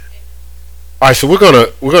All right, so we're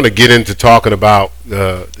gonna get into talking about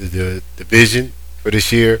the vision for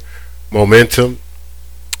this year, momentum.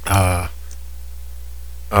 Uh,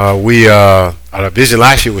 our vision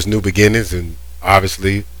last year was new beginnings, and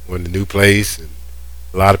obviously we're in a new place, and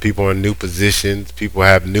a lot of people are in new positions. People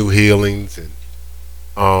have new healings and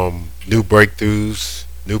new breakthroughs,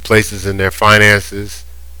 new places in their finances,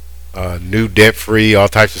 new debt free, all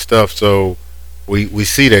types of stuff. So we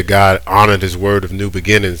see that God honored His word of new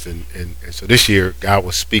beginnings, and so this year God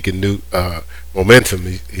was speaking new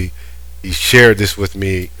momentum. He shared this with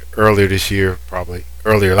me earlier this year, probably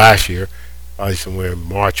earlier last year, probably somewhere in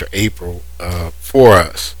March or April for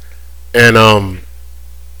us. And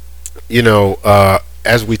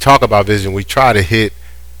as we talk about vision, we try to hit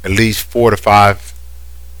at least 4 to 5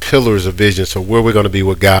 pillars of vision. So where we're going to be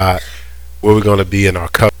with God, where we're going to be in our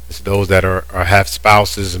covenants, those that are have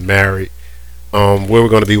spouses and married, where we're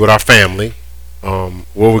going to be with our family, where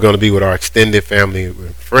we're going to be with our extended family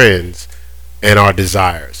and friends, and our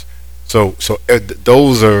desires. So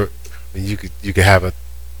those are. I mean, you could have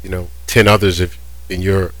 10 others if in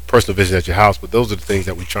your personal vision at your house, but those are the things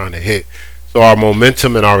that we're trying to hit. So our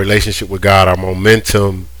momentum in our relationship with God, our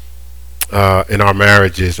momentum in our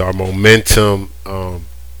marriages, our momentum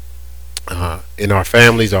in our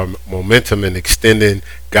families, our momentum in extending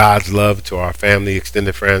God's love to our family,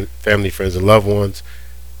 extended family, friends, and loved ones,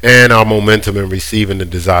 and our momentum in receiving the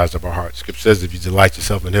desires of our heart. Scripture says, if you delight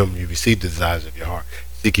yourself in Him, you receive the desires of your heart.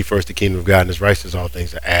 Seek ye first the kingdom of God and His righteousness, all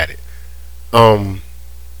things are added. Um,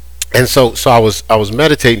 and so I was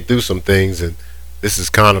meditating through some things, and this is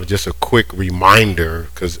kind of just a quick reminder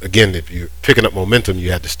because again, if you're picking up momentum,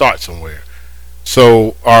 you had to start somewhere.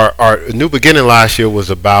 So our new beginning last year was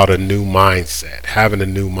about a new mindset, having a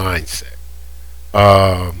new mindset.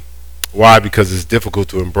 Um, why? Because it's difficult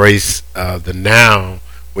to embrace the now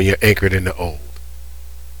when you're anchored in the old.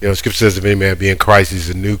 Scripture says, if any man be in Christ, he's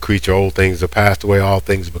a new creature. Old things are passed away, all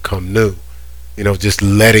things become new. Just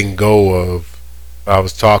letting go of. I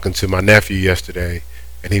was talking to my nephew yesterday,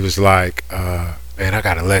 and he was like, "Man, I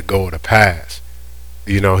gotta let go of the past."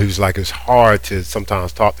 He was like, "It's hard to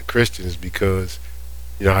sometimes talk to Christians because,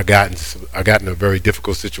 I got in a very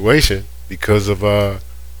difficult situation because of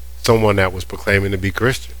someone that was proclaiming to be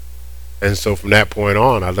Christian." And so from that point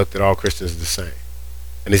on, I looked at all Christians the same.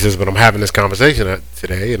 And he says, "But I'm having this conversation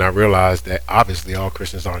today, and I realized that obviously all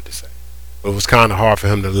Christians aren't the same." But it was kind of hard for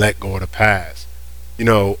him to let go of the past.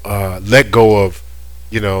 Let go of,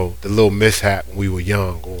 the little mishap when we were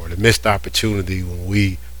young, or the missed opportunity when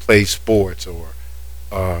we played sports, or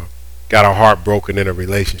uh, got our heart broken in a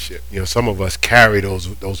relationship. Some of us carry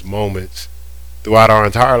those moments throughout our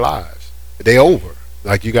entire lives. They over.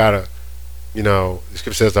 Like you gotta, the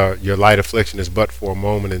scripture says, "Your light affliction is but for a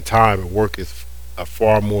moment in time, and worketh a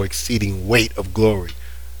far more exceeding weight of glory."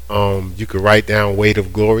 You could write down weight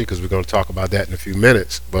of glory because we're going to talk about that in a few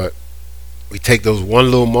minutes. But we take those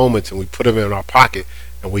one little moments and we put them in our pocket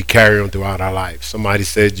and we carry them throughout our life. Somebody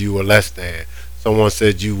said you were less than. Someone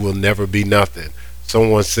said you will never be nothing.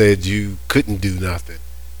 Someone said you couldn't do nothing,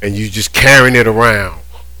 and you just carrying it around.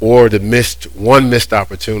 Or the missed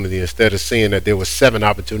opportunity, instead of seeing that there were 7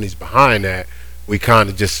 opportunities behind that, we kind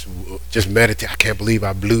of just meditate. I can't believe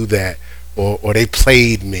I blew that, or they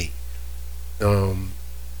played me. Um,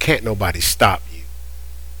 can't nobody stop you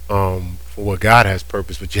for what God has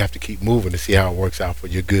purpose, but you have to keep moving to see how it works out for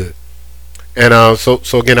your good. And so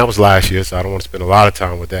again, that was last year, so I don't want to spend a lot of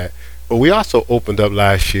time with that. But we also opened up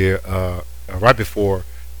last year, right before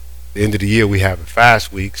the end of the year, we have a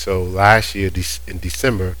fast week. So last year in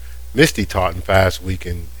December, Misty taught in fast week,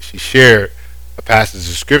 and she shared a passage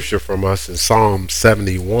of scripture from us in Psalm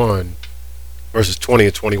 71, verses 20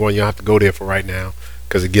 and 21. You don't have to go there for right now,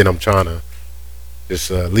 because again, I'm trying to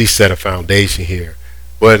just at least set a foundation here.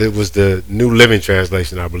 But it was the New Living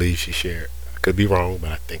Translation, I believe she shared. I could be wrong,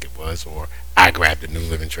 but I think it was, or I grabbed the New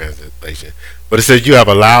Living Translation. But it says, "You have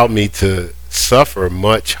allowed me to suffer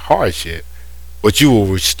much hardship, but you will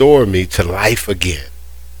restore me to life again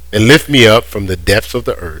and lift me up from the depths of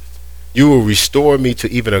the earth. You will restore me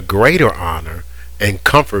to even a greater honor and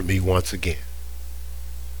comfort me once again."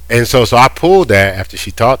 And so I pulled that after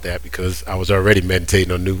she taught that because I was already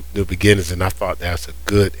meditating on new beginnings, and I thought that's a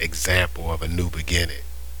good example of a new beginning.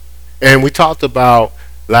 And we talked about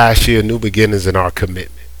last year new beginnings in our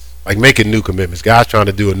commitments, like making new commitments. God's trying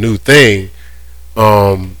to do a new thing,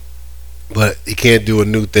 um, but He can't do a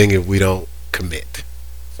new thing if we don't commit.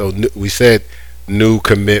 So we said new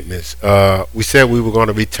commitments. We said we were going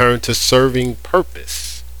to return to serving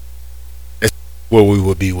purpose, where we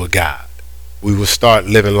will be with God. We will start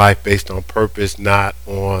living life based on purpose, not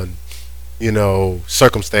on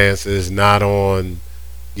circumstances, not on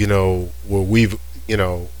where we've,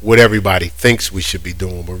 what everybody thinks we should be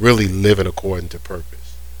doing, but really living according to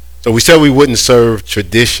purpose. So we said we wouldn't serve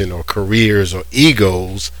tradition or careers or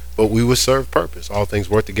egos, but we would serve purpose. All things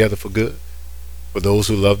work together for good for those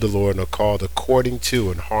who love the Lord and are called according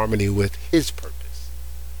to and harmony with His purpose.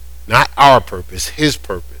 Not our purpose, His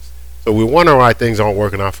purpose. So we wonder why things aren't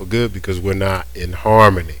working out for good, because we're not in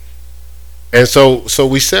harmony. And so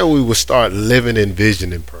we said we would start living in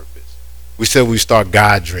vision and purpose. We said we start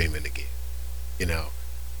God dreaming again. You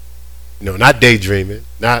know, not daydreaming,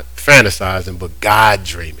 not fantasizing, but God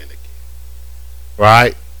dreaming again.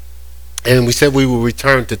 Right? And we said we will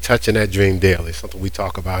return to touching that dream daily. Something we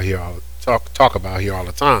talk about here all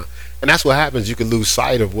the time. And that's what happens. You can lose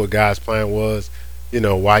sight of what God's plan was.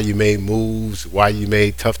 Why you made moves, why you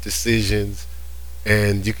made tough decisions,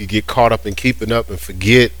 and you could get caught up in keeping up and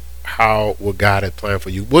forget what God had planned for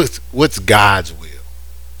you. What's God's will?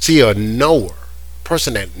 See, a knower,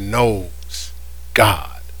 person that knows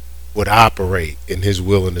God, would operate in His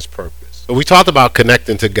will and His purpose. So we talked about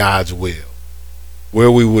connecting to God's will, where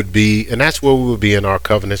we would be, and that's where we would be in our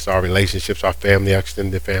covenants, our relationships, our family, our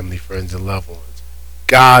extended family, friends, and loved ones.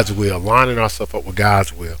 God's will, lining ourselves up with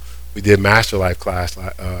God's will. We did Master Life class.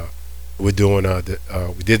 We're doing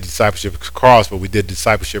we did discipleship cross, but we did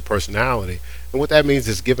discipleship personality. And what that means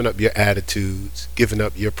is giving up your attitudes, giving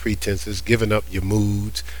up your pretenses, giving up your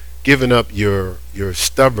moods, giving up your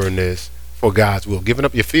stubbornness for God's will, giving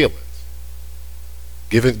up your feelings,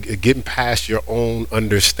 getting past your own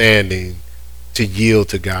understanding to yield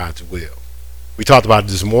to God's will. We talked about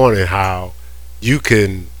this morning how you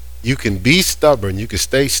can be stubborn, you can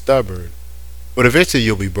stay stubborn, but eventually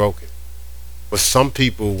you'll be broken. But some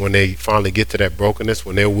people, when they finally get to that brokenness,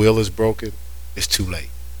 when their will is broken, it's too late.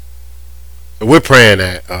 So we're praying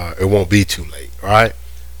that it won't be too late, right?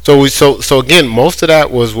 So again, most of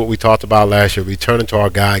that was what we talked about last year, returning to our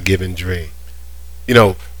God-given dream.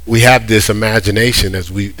 We have this imagination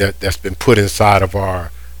that's been put inside of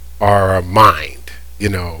our mind,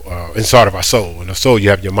 inside of our soul. In the soul, you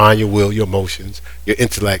have your mind, your will, your emotions, your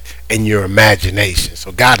intellect, and your imagination.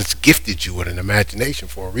 So God has gifted you with an imagination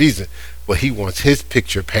for a reason, but He wants His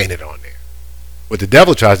picture painted on there. What the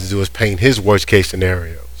devil tries to do is paint his worst-case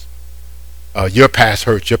scenarios. Your past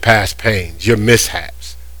hurts, your past pains, your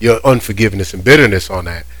mishaps, your unforgiveness and bitterness on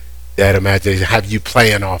that imagination. Have you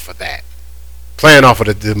playing off of that? Playing off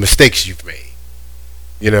of the mistakes you've made.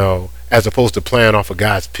 As opposed to playing off of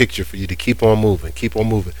God's picture for you to keep on moving.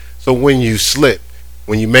 So when you slip,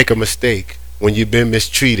 when you make a mistake, when you've been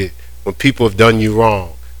mistreated, when people have done you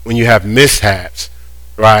wrong, when you have mishaps,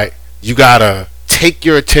 right, you got to take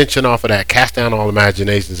your attention off of that. Cast down all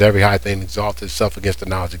imaginations, every high thing exalts itself against the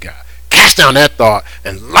knowledge of God. Cast down that thought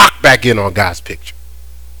and lock back in on God's picture.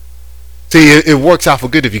 See, it works out for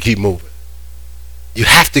good if you keep moving. You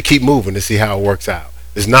have to keep moving to see how it works out.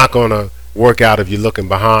 It's not going to work out if you're looking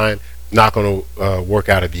behind. It's not going to work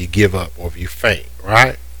out if you give up or if you faint,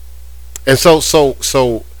 right? And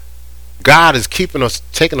so God is taking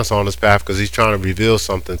us on this path because He's trying to reveal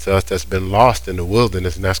something to us that's been lost in the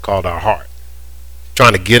wilderness, and that's called our heart.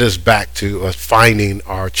 Trying to get us back to us finding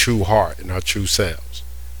our true heart and our true selves,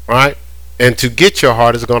 right? And to get your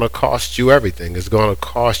heart is going to cost you everything. It's going to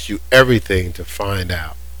cost you everything to find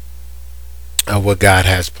out what God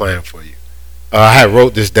has planned for you. I had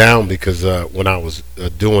wrote this down because when I was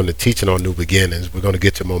doing the teaching on New Beginnings, we're going to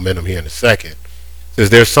get to momentum here in a second. It says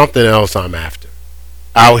there's something else I'm after.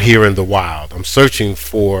 Out here in the wild, I'm searching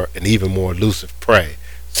for an even more elusive prey,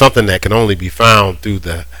 something that can only be found through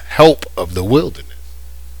the help of the wilderness.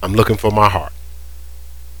 I'm looking for my heart.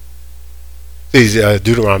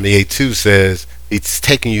 Deuteronomy 8:2 says He's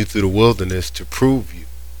taking you through the wilderness to prove you,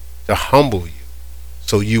 to humble you,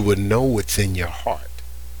 so you would know what's in your heart,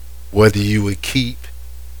 whether you would keep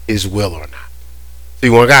His will or not. See,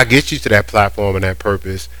 when God gets you to that platform and that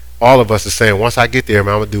purpose, all of us are saying, once I get there,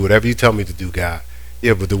 man, I'm going to do whatever you tell me to do, God.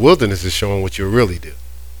 Yeah, but the wilderness is showing what you really do.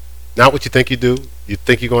 Not what you think you do. You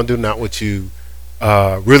think you're going to do, not what you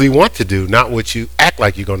really want to do, not what you act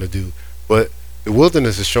like you're going to do. But the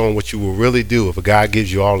wilderness is showing what you will really do if a God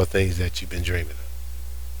gives you all the things that you've been dreaming of.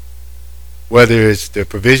 Whether it's the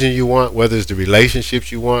provision you want, whether it's the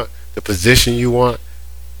relationships you want, the position you want,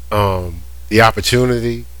 the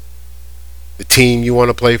opportunity, the team you want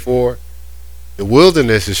to play for. The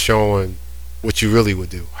wilderness is showing what you really would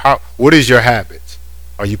do. What is your habits?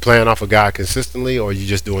 Are you playing off of God consistently, or are you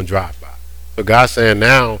just doing drive-by? So God's saying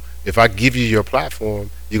now, if I give you your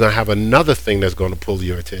platform, you're going to have another thing that's going to pull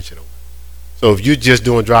your attention away. So if you're just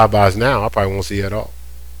doing drive-bys now, I probably won't see you at all.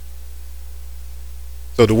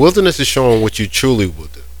 So the wilderness is showing what you truly will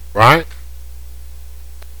do, right?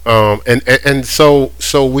 And so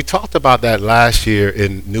we talked about that last year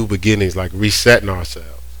in New Beginnings, like resetting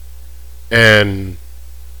ourselves. And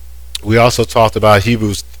we also talked about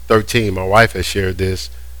Hebrews 13. My wife has shared this,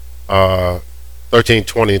 uh, 13,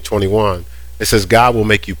 20, and 21. It says, God will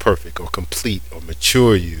make you perfect or complete or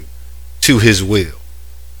mature you to his will.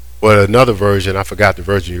 But another version, I forgot the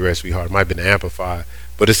version you read, sweetheart. It might have been Amplified.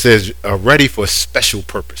 But it says, ready for special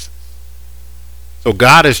purpose. So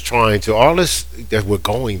God is trying to, all this that we're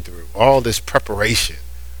going through, all this preparation,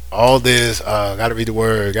 all this, got to read the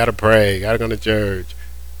word, got to pray, got to go to church.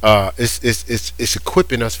 It's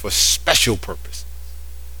equipping us for special purpose,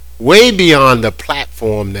 way beyond the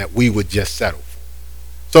platform that we would just settle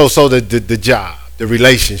for. So the job, the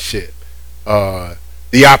relationship,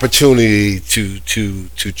 the opportunity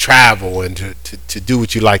to travel and to do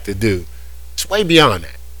what you like to do, it's way beyond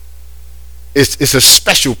that. It's a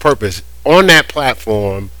special purpose. On that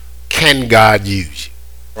platform, can God use you?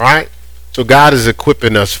 Right? So God is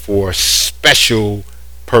equipping us for special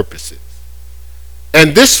purposes.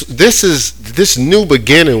 And this new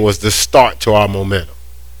beginning was the start to our momentum.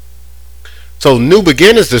 So new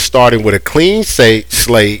beginnings is starting with a clean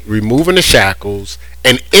slate, removing the shackles,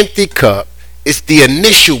 an empty cup. It's the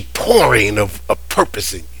initial pouring of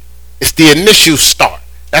purpose in you. It's the initial start.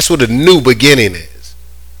 That's what a new beginning is.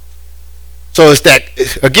 So it's that,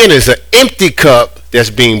 again, it's an empty cup that's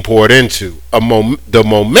being poured into. The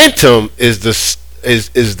momentum is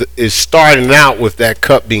starting out with that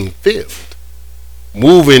cup being filled,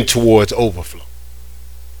 moving towards overflow.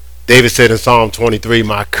 David said in Psalm 23,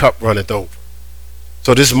 my cup runneth over.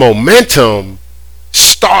 So this momentum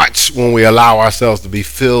starts when we allow ourselves to be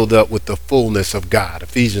filled up with the fullness of God.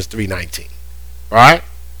 Ephesians 3:19. Right?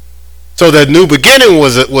 So the new beginning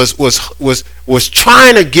was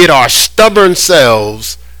trying to get our stubborn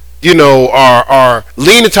selves, our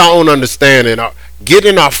leaning to our own understanding,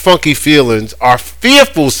 getting our funky feelings, our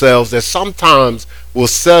fearful selves that sometimes will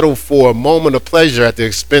settle for a moment of pleasure at the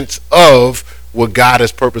expense of what God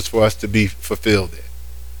has purposed for us to be fulfilled in.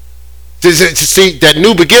 To see, that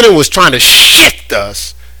new beginning was trying to shift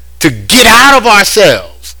us to get out of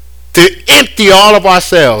ourselves, to empty all of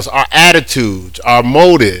ourselves, our attitudes, our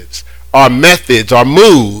motives, our methods, our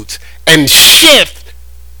moods, and shift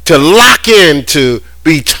to lock in, to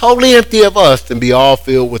be totally empty of us and be all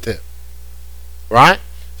filled with him. Right?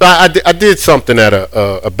 So I did something at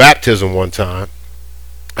a baptism one time,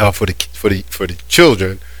 for the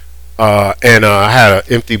children, and I had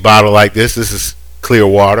an empty bottle like this. This is clear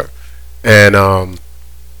water, and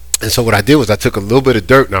so what I did was I took a little bit of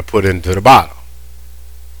dirt and I put it into the bottle,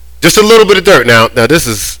 just a little bit of dirt. Now this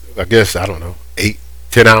is, I guess, I don't know,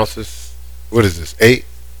 8-10 ounces. What is this? 8?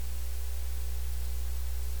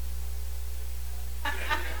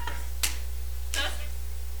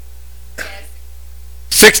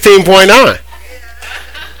 $16.9.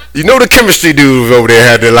 You know the chemistry dude over there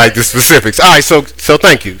had to like the specifics. All right, so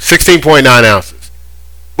thank you. 16.9 ounces.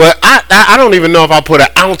 But I don't even know if I put an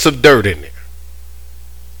ounce of dirt in there.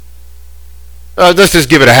 Let's just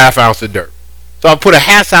give it a half ounce of dirt. So I put a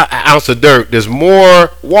half ounce of dirt. There's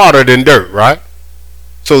more water than dirt, right?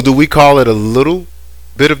 So do we call it a little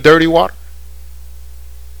bit of dirty water?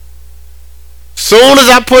 Soon as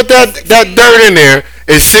I put that dirt in there,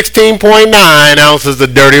 it's 16.9 ounces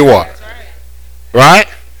of dirty water. Right?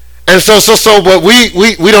 And so, but we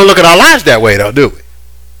don't look at our lives that way, though, do we?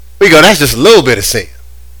 We go, that's just a little bit of sin.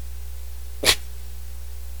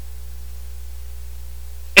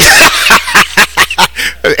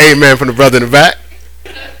 Amen from the brother in the back.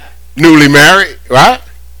 Newly married, right?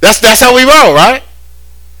 That's how we roll, right?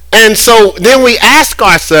 And so then we ask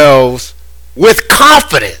ourselves with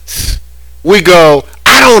confidence, we go,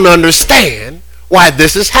 I don't understand why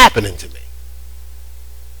this is happening to me.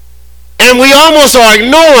 And we almost are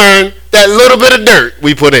ignoring that little bit of dirt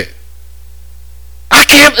we put in. I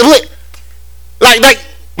can't, like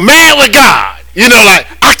mad with God.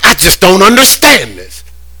 Like, I just don't understand this.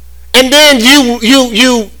 And then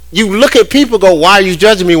you look at people, go, why are you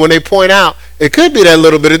judging me, when they point out it could be that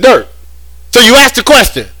little bit of dirt. So you ask the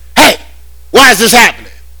question, hey, why is this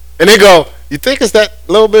happening? And they go, you think it's that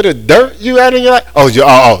little bit of dirt you had in your life?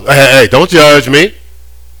 Hey, don't judge me.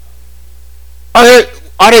 Are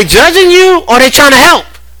they judging you, or are they trying to help?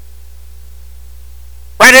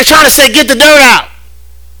 Right? They're trying to say, get the dirt out.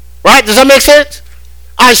 Right? Does that make sense?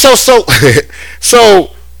 All right.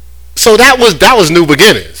 So that was new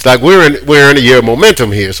beginnings. Like we're in a year of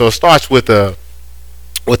momentum here. So it starts with a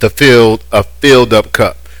filled up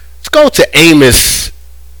cup. Let's go to Amos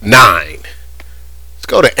 9. Let's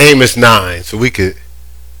go to Amos 9, so we could.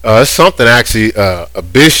 It's something actually, a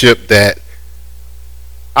bishop that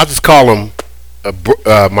I'll just call him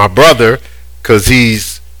my brother, because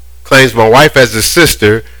he's claims my wife as his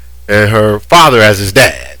sister and her father as his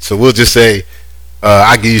dad. So we'll just say,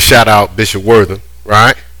 I give you a shout out Bishop Wortham,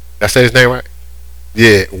 right? Did I say his name right?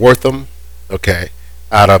 Yeah, Wortham. Okay,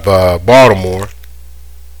 out of Baltimore.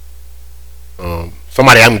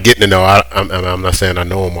 Somebody I'm getting to know. I'm not saying I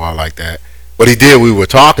know him all like that, but he did. We were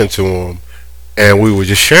talking to him, and we were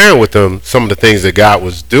just sharing with him some of the things that God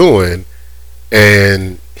was doing,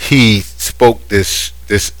 and he spoke this.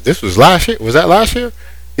 This was last year. Was that last year?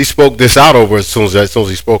 He spoke this out over as soon as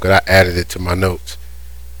he spoke it. I added it to my notes,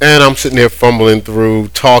 and I'm sitting there fumbling through,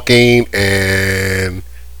 talking, and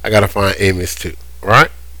I gotta find Amos 2. All right.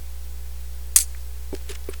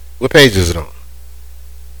 What page is it on?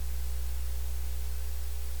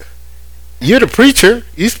 You're the preacher.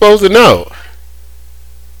 You're supposed to know.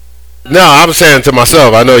 No, I'm saying to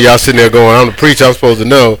myself. I know y'all sitting there going, I'm the preacher. I'm supposed to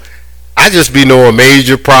know. I just be knowing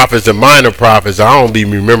major prophets and minor prophets. I don't be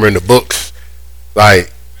remembering the books.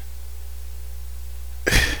 Like,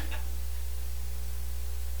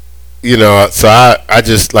 so I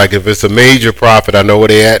just, like, if it's a major prophet, I know where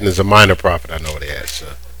they at, and it's a minor prophet, I know where they at. So,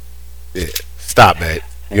 yeah. Stop, man.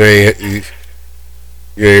 You ain't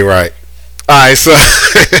right. All right, so...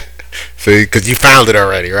 See, because you found it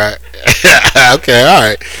already, right? Okay, all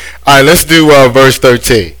right. All right, let's do verse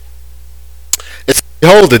 13. It's,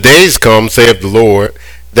 behold, the days come, saith the Lord,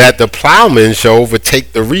 that the plowman shall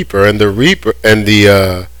overtake the reaper, and the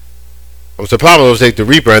plowman will overtake the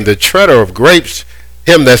reaper, and the treader of grapes,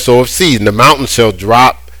 him that soweth seed. And the mountains shall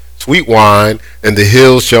drop sweet wine, and the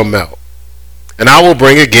hills shall melt. And I will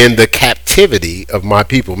bring again the captivity of my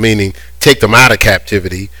people, meaning take them out of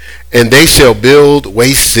captivity, and they shall build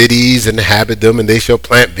waste cities and inhabit them, and they shall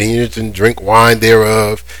plant vineyards and drink wine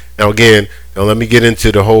thereof. Now again, let me get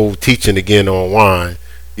into the whole teaching again on wine.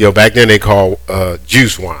 Back then they call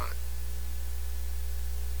juice wine.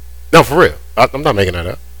 No, for real. I'm not making that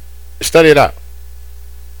up. Study it out.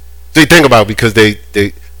 So you think about it, because they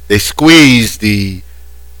squeeze the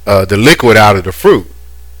liquid out of the fruit,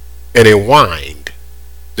 and it whined,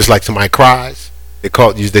 just like somebody cries.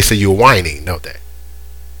 They say you're whining, don't they?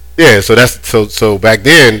 Yeah. So that's so back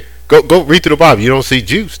then. Go read through the Bible. You don't see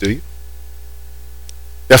juice, do you?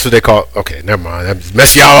 That's what they call. Okay, never mind. I just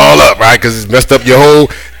messed y'all all up, right? Because it's messed up your whole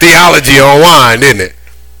theology on wine, didn't it?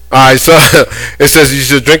 All right. So it says you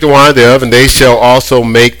shall drink the wine thereof, and they shall also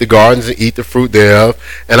make the gardens and eat the fruit thereof.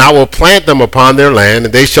 And I will plant them upon their land,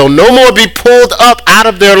 and they shall no more be pulled up out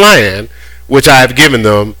of their land, which I have given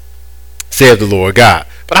them, saith the Lord God.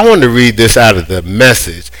 But I wanted to read this out of the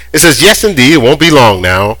Message. It says, yes, indeed, it won't be long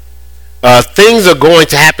now. Things are going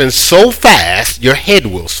to happen so fast, your head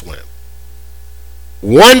will swim.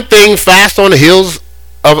 One thing fast on the heels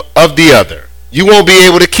of the other. You won't be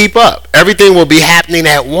able to keep up. Everything will be happening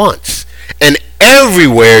at once. And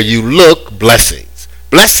everywhere you look, blessings.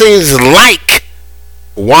 Blessings like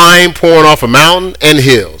wine pouring off a mountain and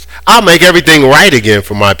hills. I'll make everything right again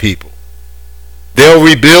for my people. They'll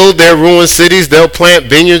rebuild their ruined cities. They'll plant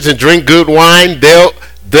vineyards and drink good wine. They'll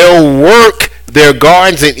work their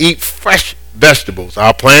gardens and eat fresh vegetables.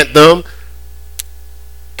 I'll plant them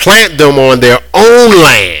on their own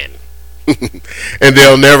land, and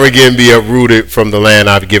they'll never again be uprooted from the land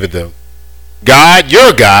I've given them. God,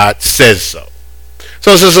 your God, says so.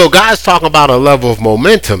 So God's talking about a level of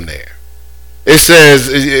momentum there. It says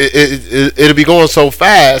it'll be going so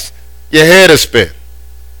fast, your head will spin.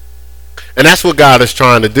 And that's what God is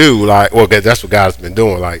trying to do. That's what God's been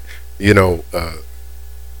doing.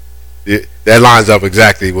 That lines up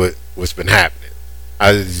exactly what's been happening.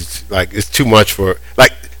 It's too much for,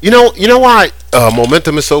 you know why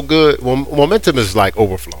momentum is so good? Well, momentum is like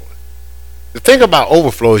overflowing. The thing about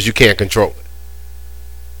overflow is you can't control it.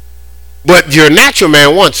 But your natural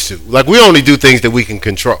man wants to. We only do things that we can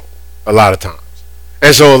control a lot of times.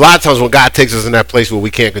 And so a lot of times when God takes us in that place where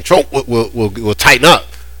we can't control, we'll tighten up.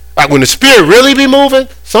 Like when the Spirit really be moving,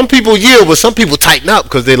 some people yield, but some people tighten up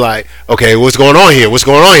because they're like, okay, what's going on here?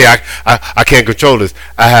 I can't control this.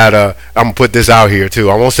 I'm going to put this out here too.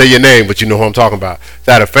 I won't say your name, but you know who I'm talking about.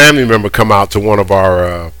 So I had a family member come out to one of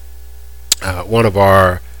our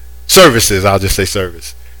services. I'll just say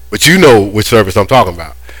service. But you know which service I'm talking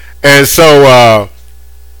about. And so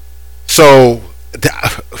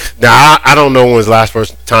now I don't know when's the last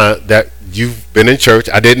first time that you've been in church.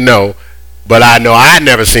 I didn't know. But I know I had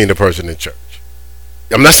never seen the person in church.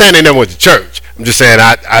 I'm not saying they never went to church. I'm just saying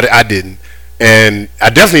I didn't. And I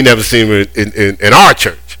definitely never seen him in our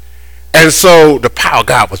church. And so the power of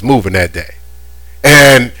God was moving that day.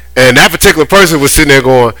 And that particular person was sitting there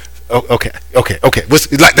going, okay.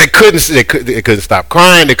 They couldn't stop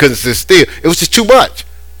crying. They couldn't sit still. It was just too much.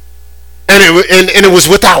 and it was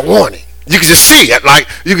without warning. You could just see it, like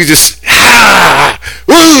you could just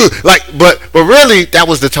but really that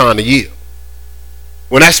was the time to yield.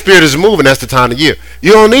 When that spirit is moving, that's the time to yield.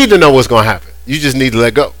 You don't need to know what's going to happen. You just need to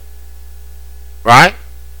let go, right?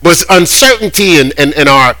 But it's uncertainty and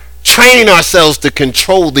our train ourselves to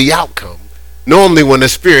control the outcome. Normally, when the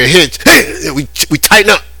spirit hits, we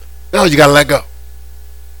tighten up. No, you gotta let go.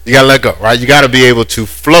 You gotta let go, right? You gotta be able to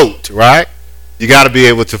float, right? You gotta be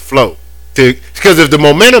able to float. Because if the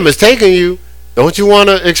momentum is taking you, don't you want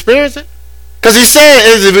to experience it? Because he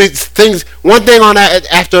said things, one thing on that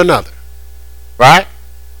after another, right?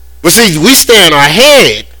 But see, we stay in our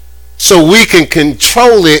head so we can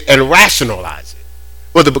control it and rationalize it.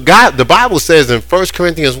 Well, the Bible says in 1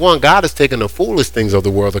 Corinthians 1, God has taken the foolish things of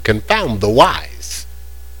the world to confound the wise,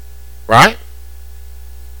 right?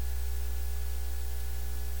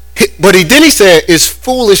 But then he said, it's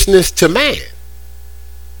foolishness to man.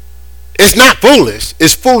 It's not foolish.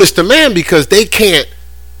 It's foolish to man because they can't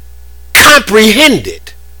comprehend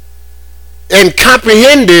it. And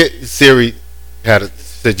comprehend it, Siri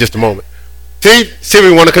said just a moment. See,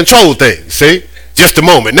 Siri want to control things. See, just a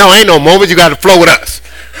moment. No, ain't no moment. You got to flow with us,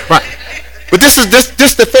 right? But this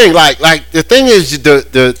the thing. Like the thing is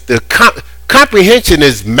the comprehension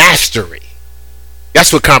is mastery.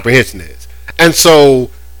 That's what comprehension is. And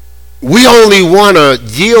so we only want to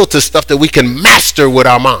yield to stuff that we can master with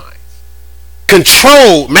our minds.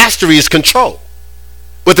 Control, mastery is control.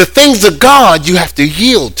 But the things of God you have to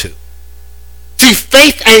yield to. See,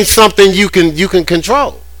 faith ain't something you can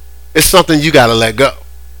control. It's something you got to let go.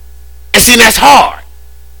 And see, that's hard.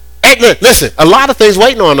 Hey, listen, a lot of things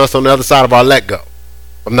waiting on us on the other side of our let go.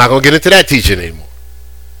 I'm not going to get into that teaching anymore.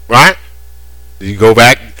 Right? You go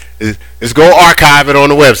back, let's go archive it on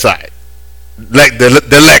the website.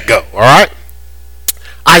 The let go, all right?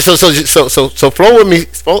 All right, so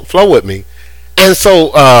flow with me. And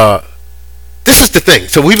so this is the thing.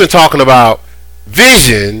 So we've been talking about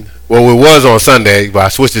vision. Well, it was on Sunday, but I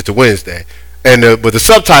switched it to Wednesday. But the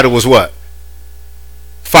subtitle was what?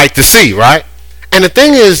 Fight to see, right? And the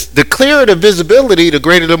thing is, the clearer the visibility, the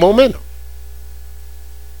greater the momentum.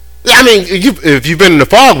 I mean, if you've been in the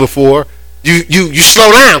fog before, you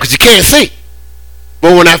slow down because you can't see.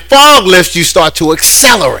 But when that fog lifts, you start to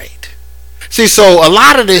accelerate. See, so a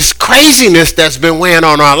lot of this craziness that's been weighing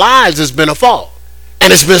on our lives has been a fog.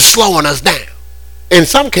 And it's been slowing us down. In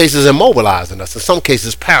some cases, immobilizing us. In some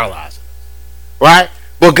cases, paralyzing us. Right?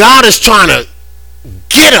 But God is trying to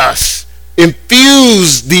get us,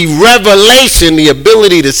 infuse the revelation, the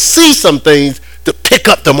ability to see some things to pick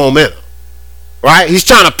up the momentum. Right? He's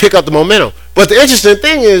trying to pick up the momentum. But the interesting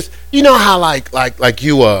thing is, you know how like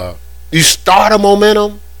you start a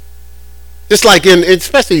momentum? Just like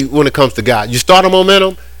especially when it comes to God. You start a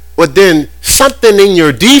momentum, but then something in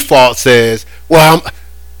your default says, well,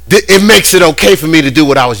 it makes it okay for me to do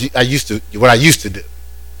what I used to do.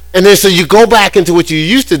 And then so you go back into what you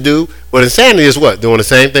used to do, but insanity is what? Doing the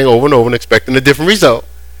same thing over and over and expecting a different result.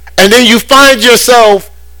 And then you find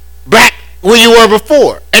yourself back where you were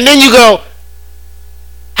before. And then you go,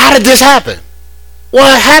 how did this happen?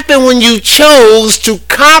 Well, it happened when you chose to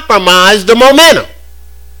compromise the momentum.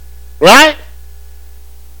 Right?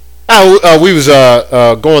 We was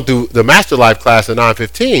going through the Master Life class at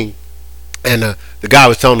 9:15, and the guy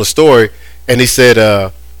was telling the story, and he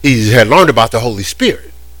said he had learned about the Holy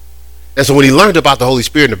Spirit. And so when he learned about the Holy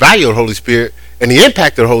Spirit and the value of the Holy Spirit and the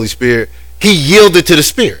impact of the Holy Spirit, he yielded to the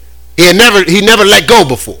Spirit. He never let go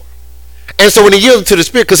before. And so when he yielded to the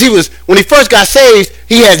Spirit, because when he first got saved,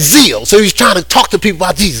 he had zeal. So he was trying to talk to people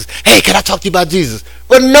about Jesus. Hey, can I talk to you about Jesus?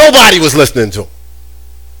 But nobody was listening to him.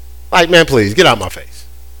 Like, man, please, get out my face.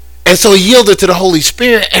 And so he yielded to the Holy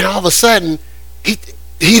Spirit, and all of a sudden, he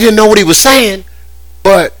didn't know what he was saying,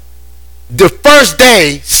 but the first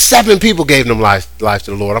day, 7 people gave them lives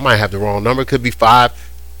to the Lord. I might have the wrong number. It could be 5.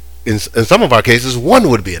 In some of our cases, 1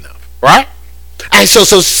 would be enough, right? And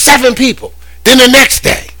so 7 people. Then the next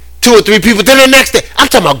day, 2 or 3 people. Then the next day, I'm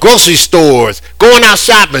talking about grocery stores, going out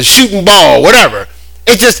shopping, shooting ball, whatever.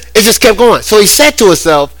 It just kept going. So he said to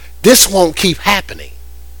himself, this won't keep happening.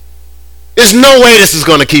 There's no way this is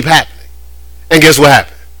going to keep happening. And guess what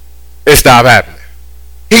happened? It stopped happening.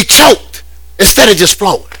 He choked instead of just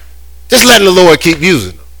flowing. Just letting the Lord keep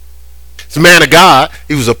using him. This man of God,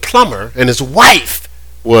 he was a plumber, and his wife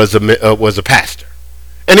was a pastor.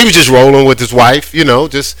 And he was just rolling with his wife, he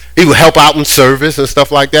would help out in service and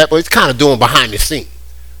stuff like that, but he's kind of doing behind the scenes.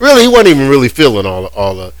 Really, he wasn't even really feeling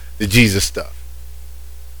all of the Jesus stuff.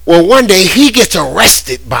 Well, one day he gets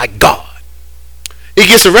arrested by God. He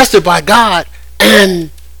gets arrested by God,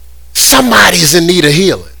 and somebody's in need of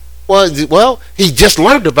healing. Well, he just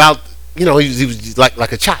learned about he was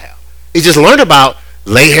like a child. He just learned about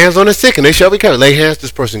lay hands on the sick and they shall be cured. Lay hands,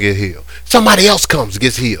 this person get healed. Somebody else comes,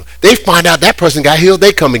 gets healed. They find out that person got healed,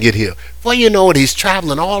 they come and get healed. Well, you know what? He's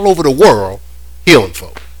traveling all over the world healing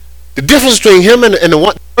folk. The difference between him and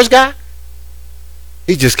the first guy,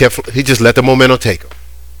 he just let the momentum take him.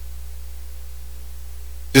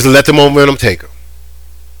 Just let the momentum take him.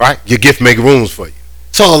 Right? Your gift make rooms for you.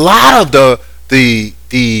 So a lot of the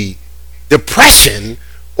depression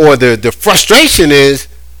or the frustration is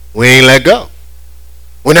we ain't let go.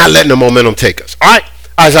 We're not letting the momentum take us. All right.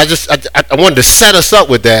 As I wanted to set us up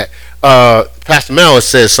with that. Pastor Mel has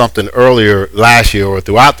said something earlier last year or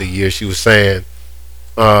throughout the year. She was saying,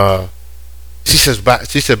 she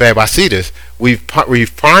said, babe, I see this. We've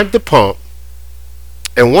primed the pump,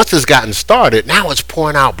 and once it's gotten started, now it's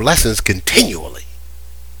pouring out blessings continually.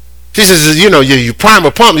 She says, you prime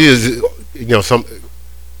a pump, some.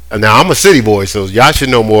 Now I'm a city boy, so y'all should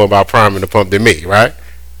know more about priming the pump than me, right?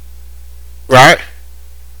 Right?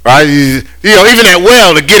 Even that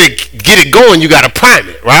well, to get it going, you got to prime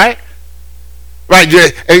it, right? Right?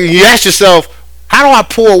 And you ask yourself, how do I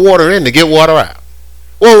pour water in to get water out?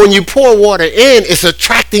 Well, when you pour water in, it's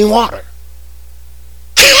attracting water.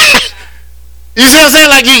 You see what I'm saying?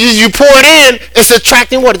 Like you pour it in, it's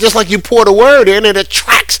attracting water. Just like you pour the word in, it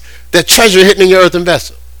attracts the treasure hidden in your earthen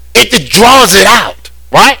vessel. It draws it out,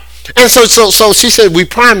 right? And so she said we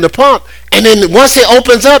primed the pump, and then once it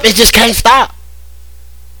opens up, it just can't stop.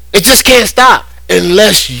 It just can't stop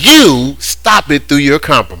unless you stop it through your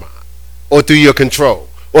compromise or through your control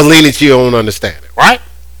or lean into your own understanding, right?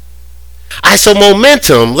 All right, so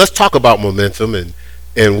momentum, let's talk about momentum and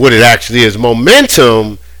what it actually is.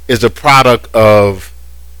 Momentum is a product of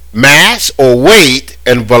mass or weight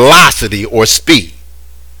and velocity or speed.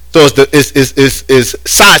 So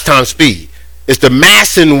it's size times speed. It's the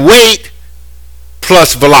mass and weight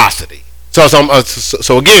plus velocity.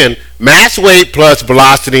 So again, mass, weight plus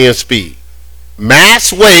velocity and speed.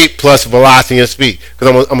 Mass, weight plus velocity and speed. Because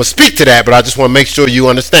I'm going to speak to that, but I just want to make sure you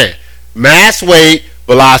understand. Mass, weight,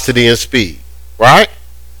 velocity, and speed. Right?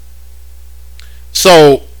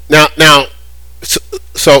 So now, we're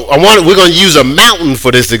going to use a mountain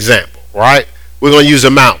for this example. Right? We're going to use a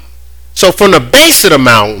mountain. So from the base of the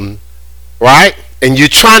mountain, right? And you're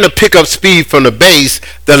trying to pick up speed from the base,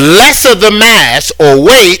 the lesser the mass or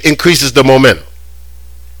weight increases the momentum.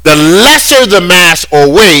 The lesser the mass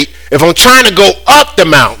or weight, if I'm trying to go up the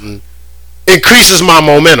mountain, increases my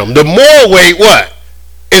momentum. The more weight, what?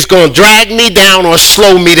 It's going to drag me down or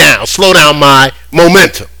slow me down, slow down my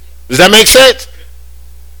momentum. Does that make sense?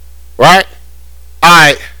 Right? All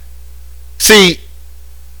right. See,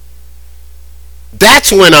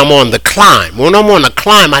 that's when I'm on the climb. When I'm on the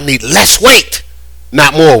climb, I need less weight,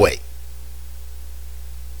 not more weight.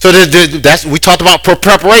 So that's we talked about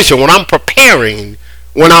preparation. When I'm preparing,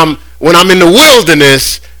 when I'm in the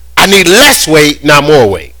wilderness, I need less weight, not more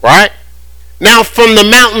weight, right? Now from the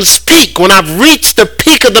mountain's peak, when I've reached the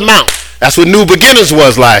peak of the mountain, that's what New Beginners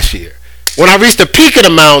was last year. When I reach the peak of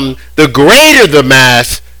the mountain, the greater the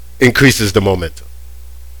mass increases the momentum.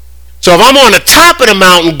 So if I'm on the top of the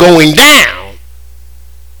mountain going down,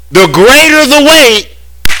 the greater the weight,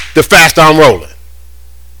 the faster I'm rolling.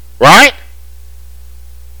 Right?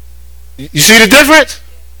 You see the difference?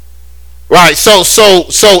 Right. So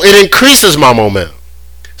it increases my momentum.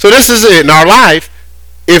 So this is it in our life.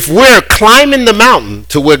 If we're climbing the mountain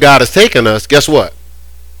to where God has taken us, guess what?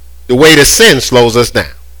 The weight of sin slows us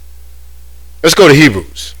down. Let's go to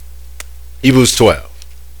Hebrews. Hebrews 12.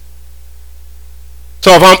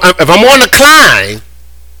 So if I'm on the climb,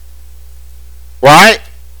 right?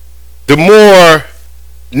 The more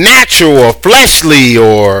natural or fleshly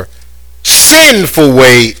or sinful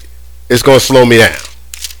weight is going to slow me down.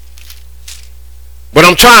 But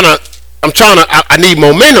I need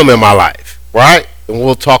momentum in my life, right? And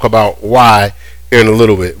we'll talk about why here in a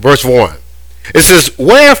little bit. Verse 1. It says,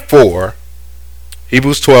 wherefore,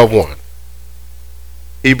 Hebrews 12:1.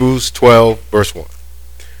 Hebrews 12, verse 1.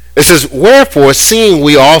 It says, wherefore, seeing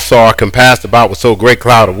we also are compassed about with so great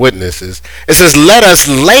cloud of witnesses, it says, let us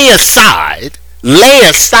lay aside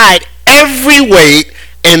every weight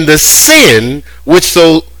and the sin which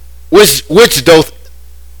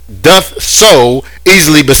doth so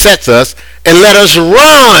easily besets us, and let us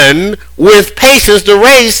run with patience the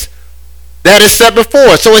race that is set before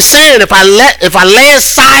us. So it's saying if I lay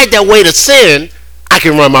aside that weight of sin, I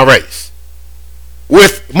can run my race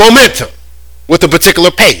with momentum, with a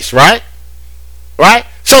particular pace, right? Right?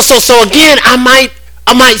 So again, I might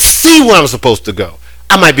see where I'm supposed to go.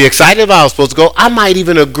 I might be excited about how I'm supposed to go. I might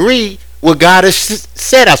even agree with God has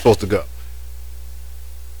said I'm supposed to go.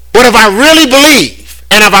 But if I really believe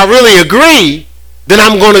And if I really agree, then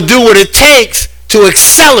I'm going to do what it takes to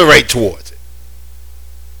accelerate towards it.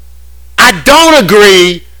 I don't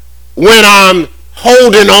agree when I'm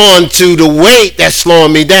holding on to the weight that's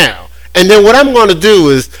slowing me down. And then what I'm going to do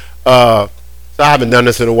is, so I haven't done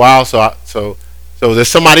this in a while, so there's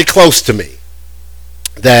somebody close to me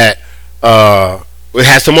that it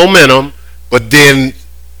has some momentum, but then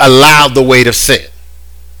allowed the weight of sin,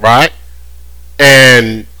 right?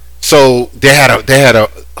 And so they had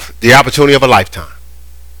the opportunity of a lifetime,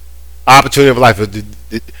 opportunity of a life.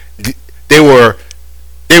 They were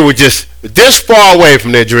just this far away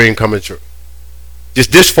from their dream coming true,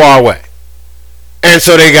 just this far away, and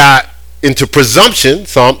so they got into presumption.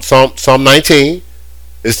 Psalm 19.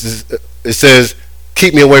 It says,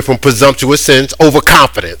 "Keep me away from presumptuous sins."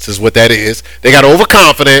 Overconfidence is what that is. They got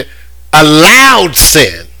overconfident, allowed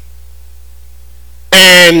sin,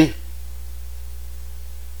 and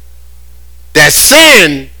that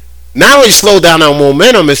sin not only slowed down our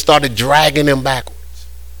momentum, it started dragging them backwards.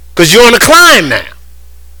 Because you're on a climb now.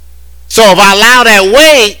 So if I allow that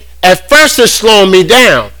weight, at first it's slowing me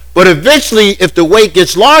down. But eventually, if the weight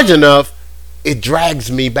gets large enough, it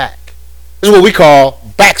drags me back. This is what we call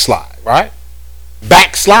backslide, right?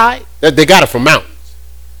 Backslide, they got it from mountains,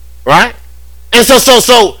 right? And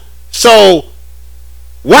so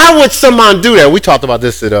why would someone do that? We talked about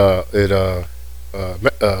this at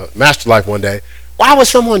Master Life one day. Why would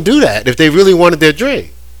someone do that if they really wanted their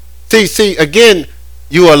dream? See, again,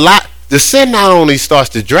 the sin not only starts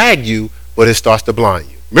to drag you, but it starts to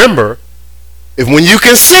blind you. Remember, when you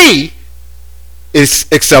can see, it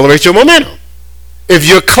accelerates your momentum. If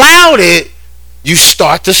you're clouded, you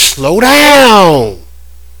start to slow down.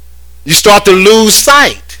 You start to lose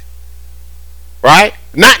sight, right?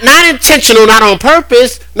 Not intentional, not on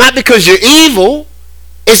purpose, not because you're evil.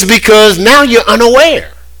 It's because now you're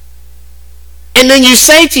unaware. And then you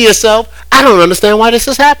say to yourself, I don't understand why this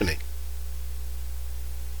is happening.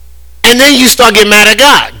 And then you start getting mad at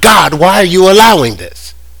God. God, why are you allowing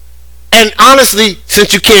this? And honestly,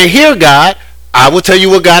 since you can't hear God, I will tell you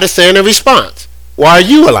what God is saying in response. Why are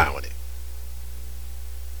you allowing it?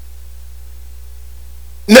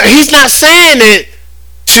 No, he's not saying it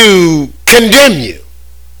to condemn you.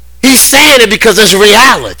 He's saying it because it's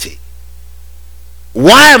reality.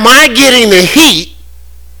 Why am I getting the heat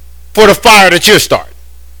for the fire that you're starting?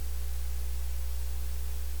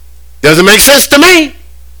 Doesn't make sense to me.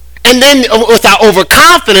 And then with our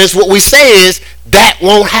overconfidence, what we say is, that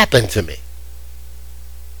won't happen to me.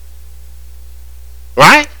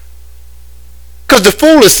 Right? Because the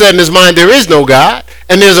fool has said in his mind, there is no God.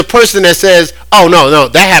 And there's a person that says, oh, no,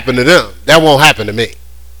 that happened to them. That won't happen to me.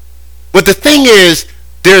 But the thing is,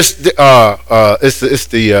 it's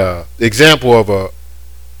the example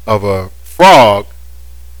of a frog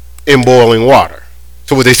in boiling water.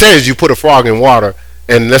 So what they say is you put a frog in water,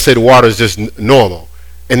 and let's say the water is just normal,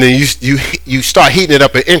 and then you start heating it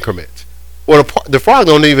up in increments. Well, the frog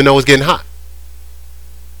don't even know it's getting hot.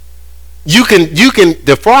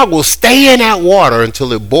 The frog will stay in that water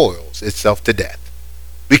until it boils itself to death,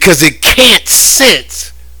 because it can't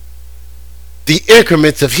sense the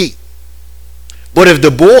increments of heat. But if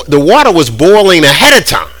the water was boiling ahead of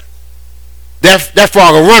time, that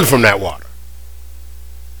frog will run from that water.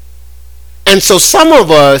 And so some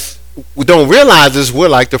of us don't realize this. We're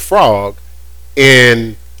like the frog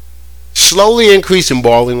in slowly increasing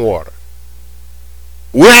boiling water.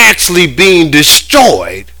 We're actually being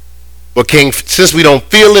destroyed, but since we don't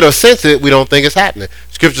feel it or sense it, we don't think it's happening.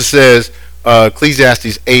 Scripture says,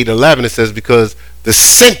 Ecclesiastes 8:11, it says, because the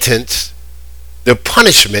sentence, the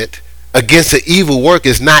punishment against the evil work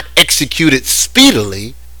is not executed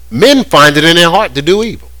speedily, men find it in their heart to do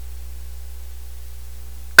evil.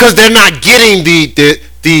 Because they're not getting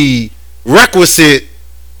the requisite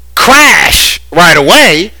crash right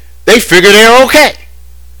away, they figure they're okay.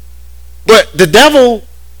 But the devil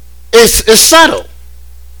is subtle.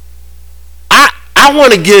 I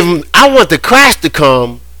want the crash to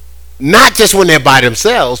come not just when they're by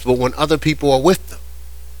themselves, but when other people are with them.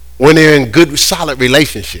 When they're in good, solid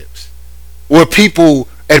relationships, where people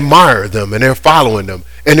admire them and they're following them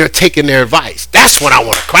and they're taking their advice. That's when I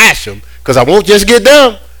want to crash them, because I won't just get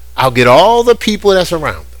them. I'll get all the people that's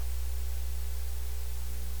around them.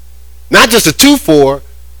 Not just a 2-4,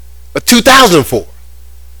 a 2004.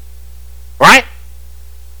 Right?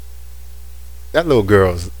 That little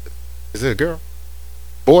girl, is it a girl?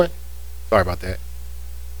 Boy? Sorry about that.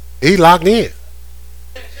 He locked in.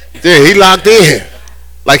 Yeah, he locked in.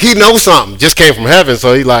 Like he knows something. Just came from heaven,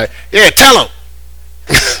 so he like, yeah, tell him.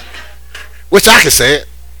 Wish I could say it.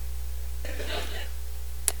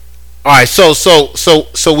 All right,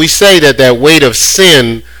 so we say that weight of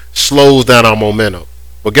sin slows down our momentum.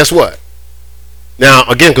 But guess what? Now,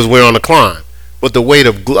 again, because we're on the climb, but the weight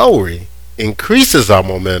of glory increases our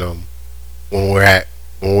momentum when we're at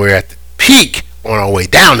the peak on our way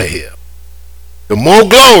down the hill. The more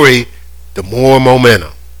glory, the more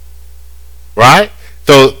momentum. Right?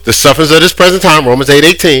 So the sufferings of this present time, Romans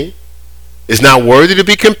 8:18, is not worthy to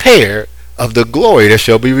be compared of the glory that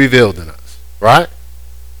shall be revealed in us. Right?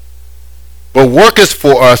 But worketh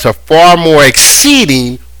for us a far more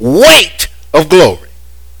exceeding weight of glory.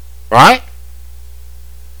 Right?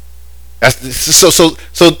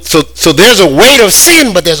 So there's a weight of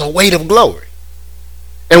sin, but there's a weight of glory.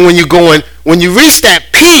 And when you reach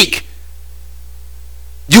that peak,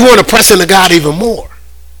 you want to press into God even more.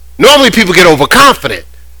 Normally people get overconfident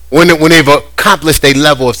when they've accomplished a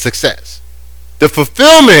level of success. The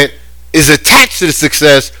fulfillment is attached to the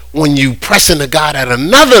success when you press into God at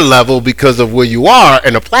another level because of where you are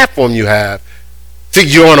and the platform you have. See,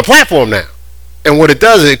 you're on a platform now. And what it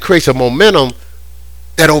does is it creates a momentum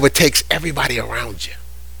that overtakes everybody around you.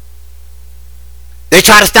 They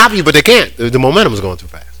try to stop you, but they can't. The momentum is going too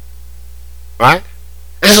fast. Right?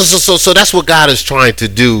 And so that's what God is trying to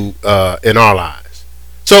do in our lives.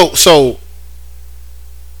 So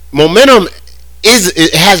momentum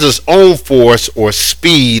it has its own force or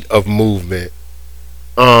speed of movement.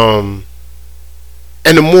 And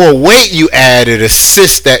the more weight you add, it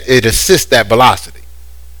assists that velocity.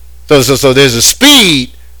 So there's a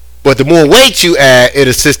speed, but the more weight you add, it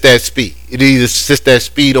assists that speed. It either assists that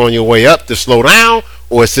speed on your way up to slow down,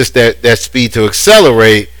 or assists that speed to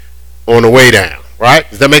accelerate on the way down. Right?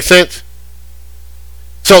 Does that make sense?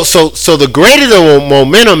 So the greater the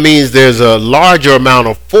momentum means there's a larger amount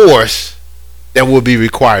of force that will be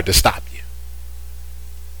required to stop you.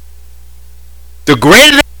 The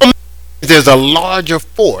greater the momentum means there's a larger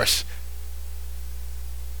force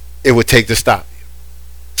it would take to stop you.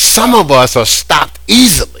 Some of us are stopped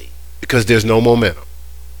easily because there's no momentum.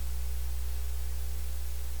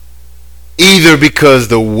 Either because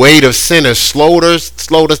the weight of sin has slowed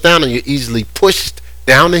us down and you're easily pushed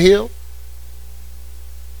down the hill,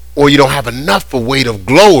 or you don't have enough of weight of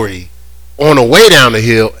glory on the way down the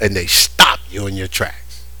hill and they stop you in your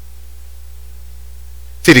tracks.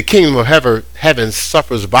 See, the kingdom of heaven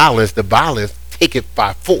suffers violence, the violence take it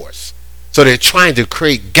by force. So they're trying to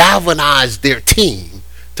galvanize their team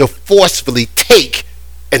to forcefully take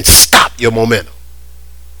and stop your momentum.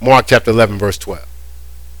 Mark chapter 11, verse 12.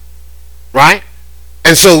 Right?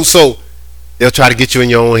 And so they'll try to get you in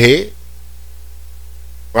your own head.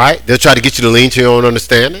 Right? They'll try to get you to lean to your own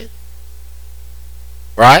understanding.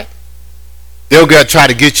 Right? They'll try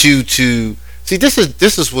to get you to see. This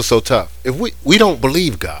is what's so tough. If we don't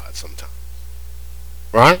believe God sometimes,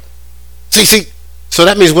 right? See. So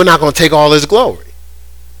that means we're not going to take all His glory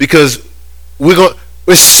because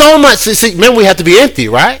there's so much. See, remember we have to be empty,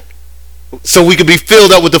 right? So we can be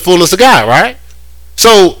filled up with the fullness of God, right?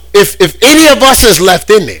 So if any of us is left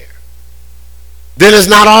in there, then it's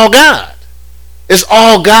not all God. It's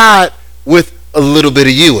all God with a little bit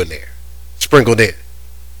of you in there, sprinkled in.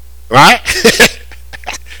 Right?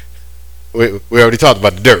 we already talked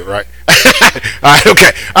about the dirt, right? All right,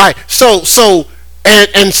 okay. All right.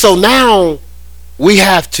 So now we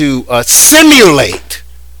have to simulate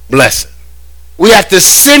blessing. We have to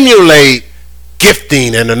simulate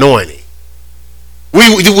gifting and anointing.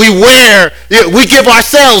 We give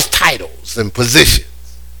ourselves titles and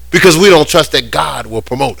positions because we don't trust that God will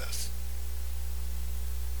promote us.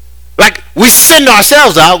 Like we send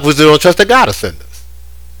ourselves out because we don't trust that God will send us.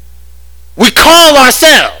 We call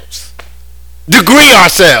ourselves, degree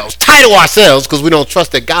ourselves, title ourselves because we don't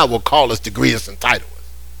trust that God will call us, degree us, and title us.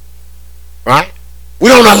 Right? We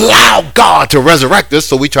don't allow God to resurrect us,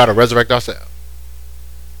 so we try to resurrect ourselves.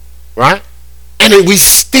 Right? And then we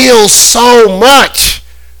steal so much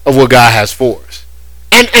of what God has for us.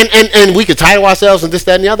 And we can title ourselves and this,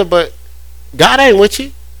 that, and the other, but God ain't with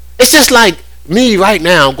you. It's just like me right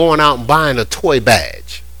now going out and buying a toy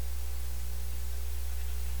badge.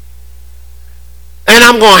 And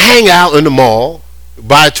I'm going to hang out in the mall,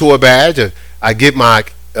 buy a toy badge. I get my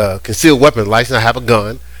concealed weapons license. I have a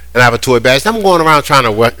gun, and I have a toy badge. I'm going around trying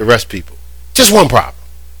to arrest people. Just one problem.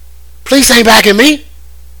 Police ain't backing me.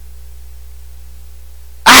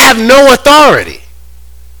 I have no authority.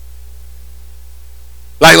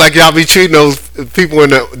 Like y'all be treating those people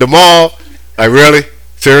in the mall. Like, really?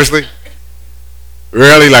 Seriously?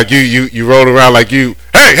 Really? Like you roll around like you,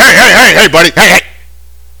 hey, buddy, hey.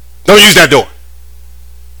 Don't use that door.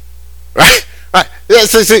 Right? Yeah,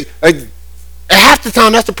 see, like, half the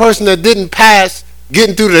time that's the person that didn't pass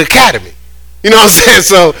getting through the academy. You know what I'm saying?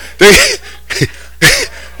 So they,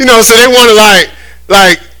 so they want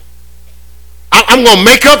to I'm gonna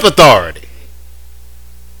make up authority.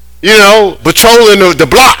 Patrolling the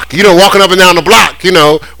block. Walking up and down the block.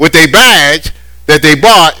 With their badge that they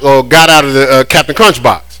bought or got out of the Captain Crunch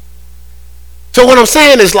box. So what I'm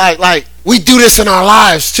saying is like we do this in our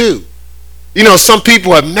lives too. Some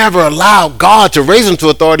people have never allowed God to raise them to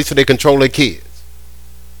authority so they control their kids.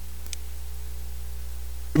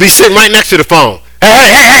 Be sitting right next to the phone.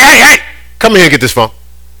 Hey, come here and get this phone.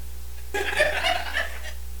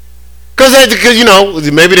 Because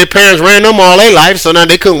maybe their parents ran them all their life, so now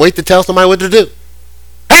they couldn't wait to tell somebody what to do.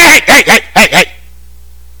 Hey,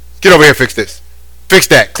 get over here and fix this. Fix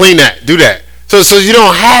that, clean that, do that. So you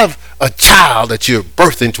don't have a child that you're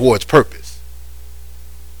birthing towards purpose.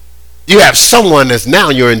 You have someone that's now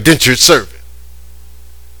your indentured servant.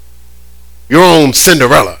 Your own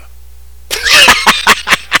Cinderella.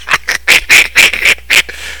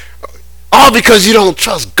 All because you don't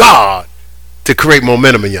trust God to create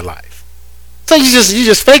momentum in your life. So you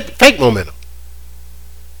just fake momentum.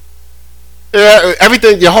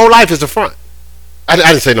 Everything, your whole life is the front. I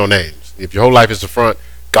didn't say no names. If your whole life is the front,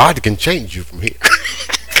 God can change you from here.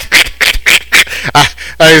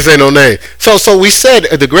 I didn't say no name. So we said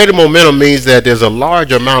the greater momentum means that there's a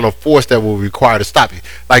large amount of force that will require to stop you.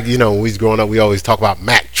 Like, when we was growing up, we always talk about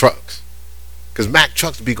Mack trucks. Because Mack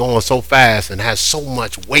trucks be going so fast and has so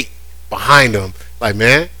much weight behind them. Like,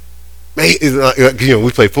 man, we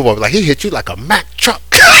play football. Like, he hit you like a Mack truck.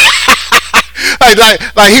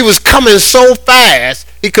 like he was coming so fast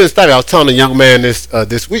he couldn't stop it. I was telling a young man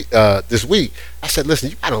this week. I said,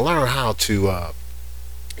 listen, you got to learn how to.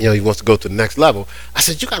 He wants to go to the next level. I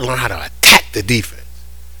said, you got to learn how to attack the defense.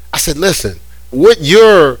 I said, listen, with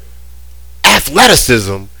your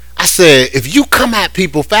athleticism, I said, if you come at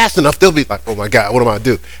people fast enough, they'll be like, oh my God, what am I going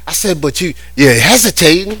to do? I said, but you're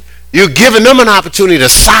hesitating. You're giving them an opportunity to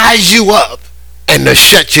size you up and to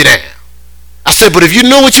shut you down. I said, but if you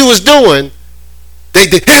knew what you was doing, they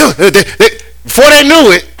before they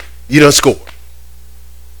knew it, you done scored.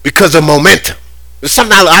 Because of momentum. It's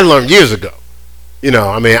something I learned years ago.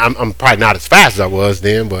 I'm probably not as fast as I was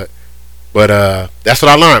then, but that's what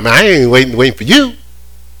I learned, man. I ain't waiting for you.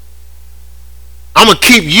 I'm gonna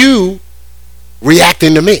keep you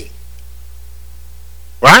reacting to me.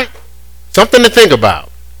 Right? Something to think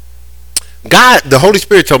about. God, the Holy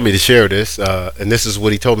Spirit told me to share this, and this is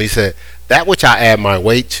what he told me. He said, that which I add my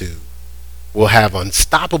weight to will have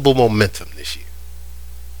unstoppable momentum this year.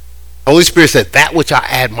 Holy Spirit said, that which I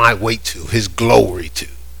add my weight to, his glory to,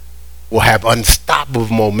 will have unstoppable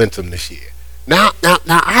momentum this year. Now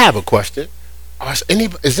I have a question.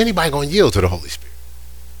 Is anybody going to yield to the Holy Spirit?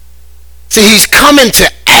 See, he's coming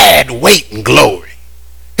to add weight and glory.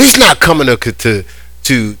 He's not coming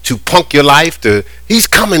to punk your life. He's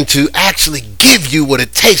coming to actually give you what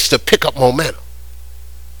it takes to pick up momentum.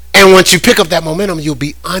 And once you pick up that momentum, you'll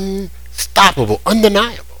be unstoppable,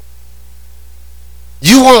 undeniable.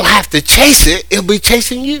 You won't have to chase it. It'll be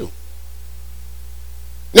chasing you.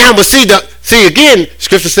 Now, but see again,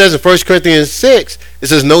 Scripture says in 1 Corinthians 6, it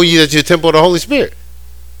says, know ye that you're a temple of the Holy Spirit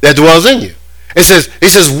that dwells in you. It says,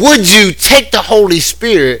 would you take the Holy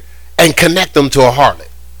Spirit and connect them to a harlot?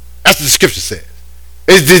 That's what the Scripture says.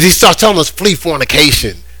 He starts telling us flee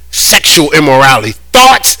fornication, sexual immorality,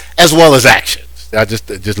 thoughts as well as actions. I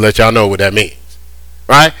just let y'all know what that means.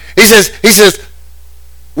 Right? He says,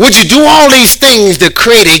 would you do all these things to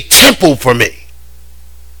create a temple for me?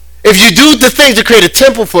 If you do the things to create a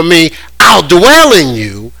temple for me, I'll dwell in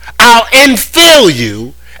you, I'll infill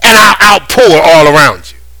you, and I'll outpour all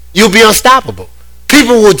around you. You'll be unstoppable.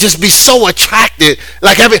 People will just be so attracted.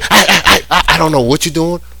 Like I don't know what you're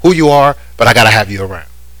doing, who you are, but I got to have you around.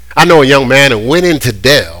 I know a young man who went into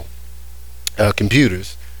Dell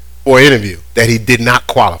Computers for an interview that he did not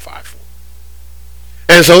qualify for.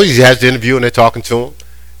 And so he has the interview and they're talking to him.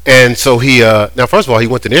 And so now first of all, he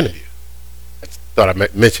went to the interview. I thought I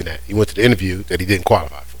mentioned that. He went to the interview that he didn't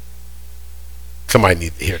qualify for. Somebody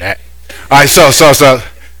needs to hear that. All right, so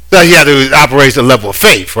he had to operate a level of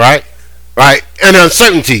faith, right? Right? And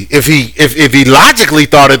uncertainty. If he logically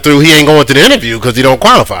thought it through, he ain't going to the interview because he don't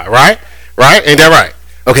qualify, right? Right? Ain't that right?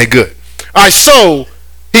 Okay, good. All right, so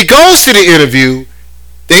he goes to the interview.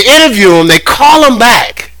 They interview him. They call him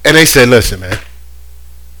back, and they say, listen, man,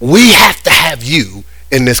 we have to have you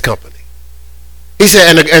in this company. He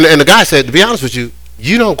said, and the guy said, to be honest with you,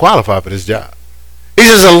 you don't qualify for this job. He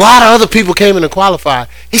says, a lot of other people came in and qualified.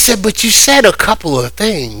 He said, but you said a couple of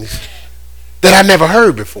things that I never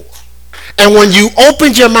heard before. And when you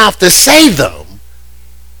opened your mouth to say them,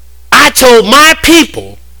 I told my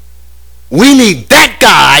people We need that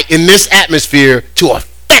guy in this atmosphere to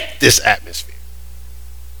affect this atmosphere.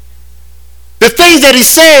 The things that he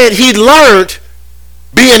said, he learned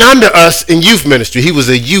being under us in youth ministry. He was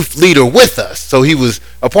a youth leader with us, so he was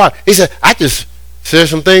a part. He said, I just said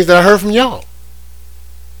some things that I heard from y'all.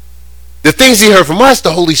 The things he heard from us,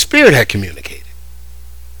 the Holy Spirit had communicated.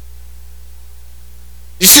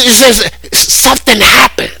 You see, it says something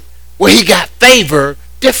happened where he got favor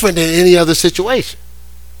different than any other situation.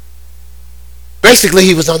 Basically,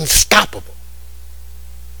 he was unstoppable.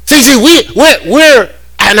 See, we're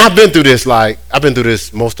and I've been through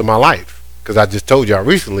this most of my life, because I just told y'all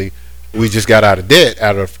recently we just got out of debt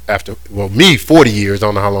after me 40 years. I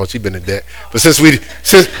don't know how long she been in debt, but since we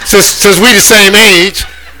the same age,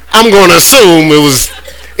 I'm going to assume it was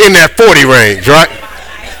in that 40 range, right?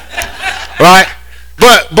 Right?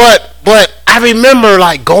 But I remember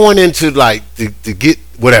like going into like to get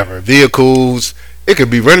whatever vehicles. It could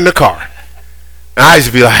be renting a car, and I used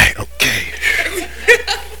to be like, okay.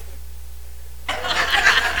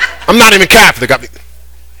 I'm not even Catholic. Like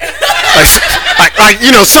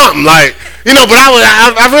something like, but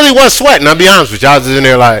I really was sweating. I'll be honest with you. I was just in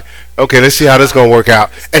there like, okay, let's see how this is gonna work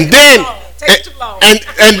out. And then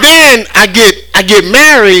and then I get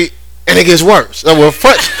married and it gets worse. No, what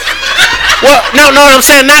I'm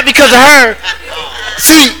saying, not because of her.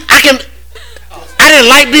 See, I didn't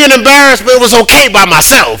like being embarrassed, but it was okay by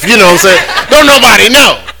myself. You know what I'm saying? Don't nobody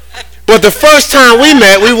know. But the first time we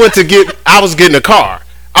met, I was getting a car.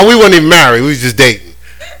 We weren't even married. We was just dating.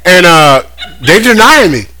 And they denied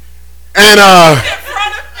me. And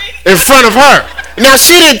in front of her. Now,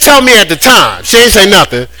 she didn't tell me at the time. She didn't say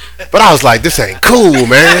nothing. But I was like, this ain't cool,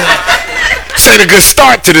 man. This ain't a good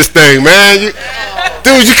start to this thing, man.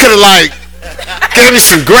 Dude, you could have, like, gave me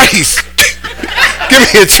some grace. Give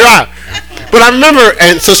me a try. But I remember,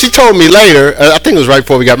 and so she told me later, I think it was right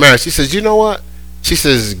before we got married, she says, you know what? She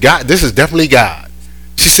says, God, this is definitely God.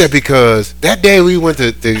 She said, because that day we went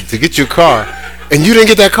to get your car, and you didn't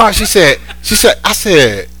get that car. I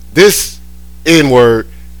said, this N-word,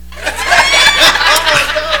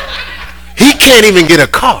 he can't even get a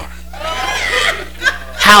car.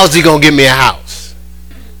 How's he going to give me a house?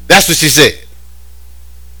 That's what she said.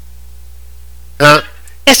 Huh?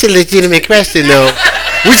 That's a legitimate question, though.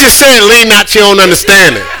 We just said, lean not to your own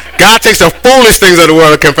understanding. God takes the foolish things of the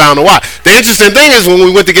world and confound the wise. The interesting thing is when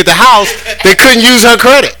we went to get the house, they couldn't use her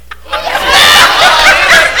credit.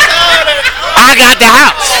 I got the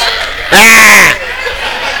house.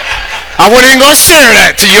 I wasn't even going to share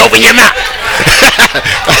that till you open your mouth.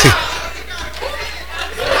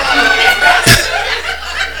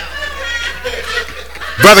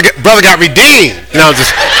 brother got redeemed.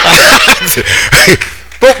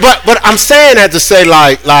 But I'm saying that to say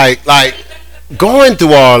like going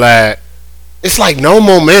through all that, it's like no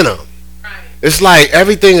momentum. It's like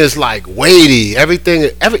everything is like weighty.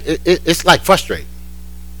 It's like frustrating,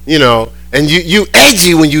 And you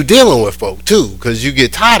edgy when you dealing with folk too, because you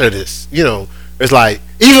get tired of this. It's like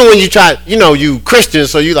even when you try, you Christian,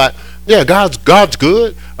 so you like, yeah, God's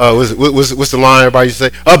good. What's the line everybody used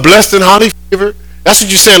to say? Blessed and highly favored. That's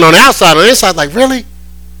what you're saying on the outside. On the inside, like, really?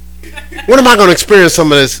 When am I going to experience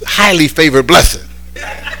some of this highly favored blessing?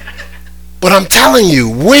 But I'm telling you,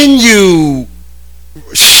 when you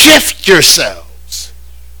shift yourselves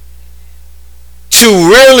to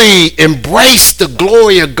really embrace the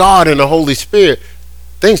glory of God and the Holy Spirit,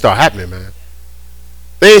 things start happening, man.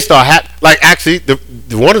 Things start happening. Like, actually,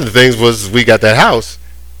 one of the things was we got that house.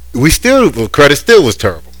 Credit still was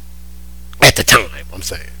terrible at the time, I'm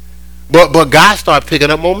saying. But God started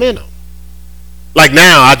picking up momentum. Like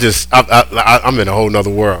now, I'm in a whole nother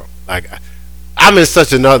world. Like we're in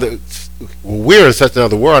such another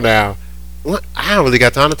world now. I don't really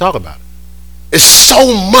got time to talk about it. There's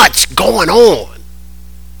so much going on.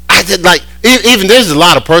 I did like even there's a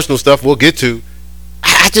lot of personal stuff we'll get to.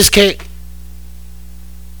 I just can't.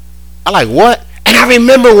 I like what? And I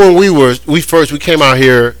remember when we came out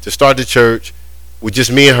here to start the church with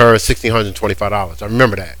just me and her, $1,625. I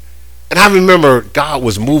remember that. And I remember God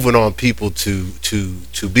was moving on people to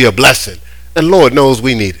be a blessing. And Lord knows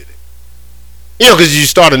we needed it. Because you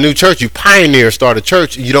start a new church, you start a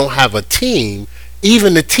church, and you don't have a team.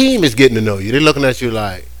 Even the team is getting to know you. They're looking at you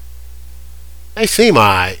like, they seem all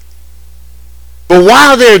right. But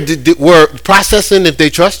while we're processing if they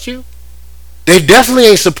trust you, they definitely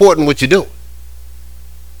ain't supporting what you're doing.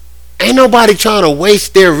 Ain't nobody trying to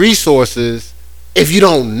waste their resources if you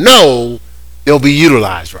don't know they'll be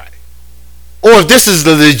utilized right. Or if this is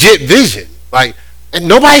the legit vision, and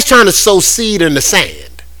nobody's trying to sow seed in the sand.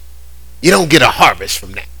 You don't get a harvest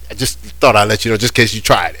from that. I just thought I'd let you know, just in case you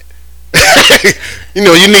tried it. You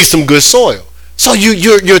know, you need some good soil. So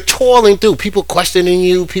you're toiling through. People questioning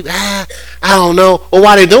you. People, I don't know. Well,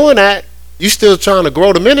 while they're doing that, you still trying to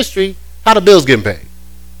grow the ministry. How the bills getting paid?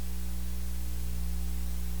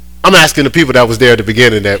 I'm asking the people that was there at the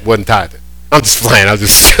beginning that wasn't tithing. I'm just playing. I'm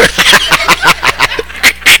just.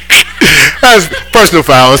 That's personal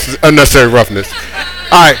foul. It's unnecessary roughness.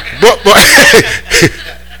 All right,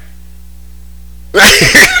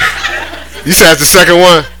 you said that's the second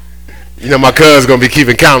one. You know, my cousin's gonna be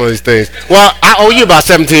keeping count on these things. Well, I owe you about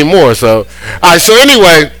 17 more. So, all right. So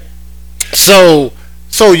anyway, so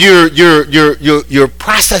you're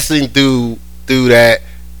processing through that,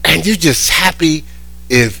 and you're just happy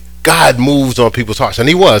if God moves on people's hearts, and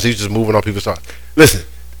He was just moving on people's hearts. Listen,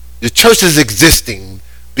 the church is existing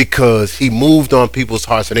because He moved on people's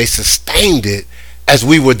hearts, and they sustained it as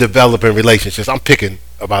we were developing relationships. I'm picking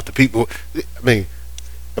about the people. I mean,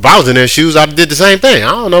 if I was in their shoes, I did the same thing.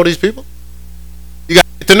 I don't know these people. You got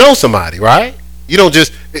to get to know somebody, right? You don't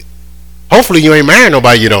just. Hopefully, you ain't marrying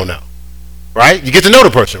nobody you don't know, right? You get to know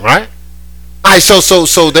the person, right? All right. So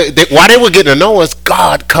while they were getting to know us,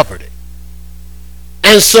 God covered it.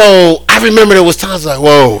 And so I remember there was times like,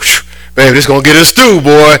 whoa, baby, this gonna get us through,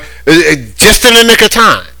 boy, just in the nick of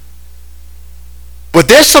time. But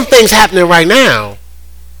there's some things happening right now.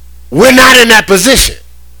 We're not in that position.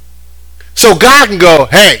 So God can go,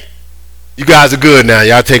 hey, you guys are good now.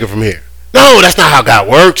 Y'all take it from here. No, that's not how God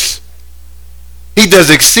works. He does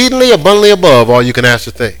exceedingly abundantly above all you can ask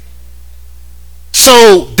or think.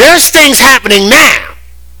 So there's things happening now.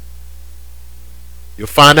 You'll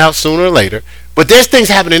find out sooner or later. But there's things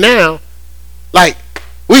happening now. Like,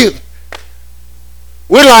 we're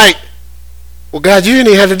like, well, God, you didn't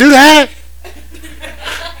even have to do that.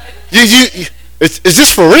 Is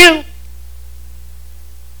this for real?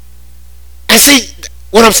 And see,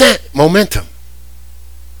 what I'm saying, momentum.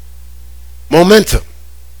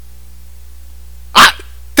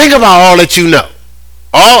 Think about all that you know.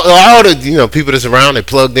 All the people that's around, they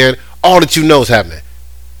plugged in, all that you know is happening.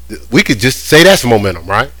 We could just say that's momentum,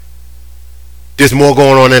 right? There's more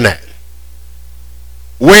going on than that.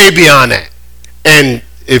 Way beyond that. And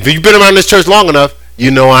if you've been around this church long enough, you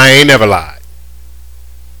know I ain't never lied.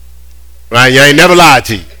 Right? You ain't never lied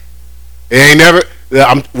to you. It ain't never.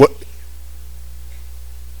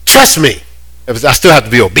 Trust me. I still have to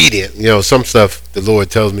be obedient. You know, some stuff the Lord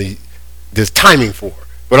tells me there's timing for.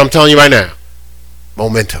 But I'm telling you right now,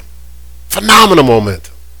 momentum. Phenomenal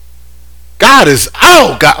momentum. God is,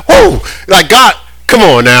 like God, come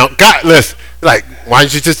on now. God, listen, like, why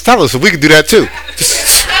don't you just tell us so we can do that too?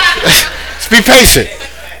 Just be patient.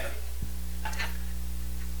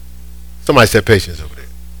 Somebody said patience over there.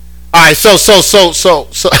 All right, so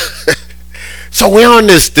we're on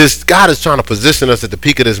this. God is trying to position us at the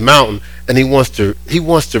peak of this mountain, and He wants to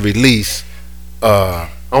release. I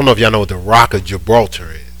don't know if y'all know what the Rock of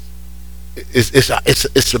Gibraltar is.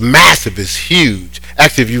 It's massive. It's huge.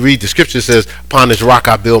 Actually, if you read the scripture, it says, "Upon this rock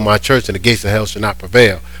I build my church, and the gates of hell shall not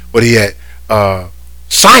prevail." But he had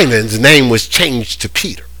Simon's name was changed to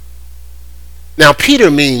Peter. Now, Peter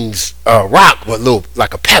means rock, but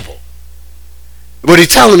like a pebble. But he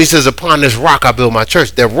tells him, he says, "Upon this rock I build my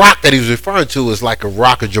church." The rock that he was referring to is like a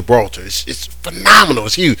Rock of Gibraltar. It's phenomenal.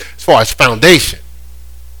 It's huge as far as foundation.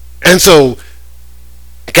 And so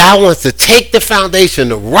God wants to take the foundation,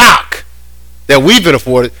 the rock that we've been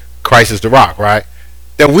afforded. Christ is the rock, right?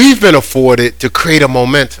 That we've been afforded to create a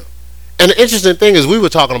momentum. And the interesting thing is, we were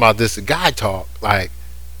talking about this at Guy Talk, like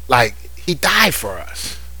He died for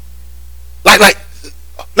us. Like,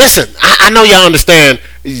 listen, I know y'all understand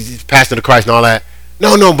He's passing to Christ and all that.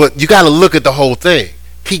 No, but you got to look at the whole thing.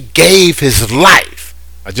 He gave His life.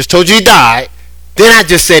 I just told you He died. Then I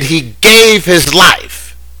just said He gave His life.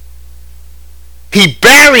 He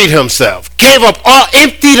buried Himself, gave up all,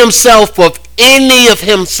 emptied Himself of any of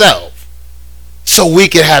Himself so we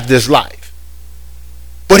could have this life.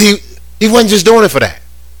 But He wasn't just doing it for that.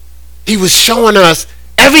 He was showing us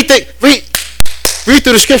everything. Read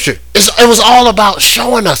through the scripture. It was all about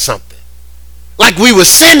showing us something. Like, we were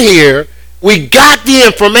sent here. We got the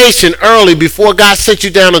information early before God sent you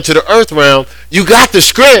down into the earth realm. You got the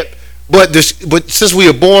script, but since we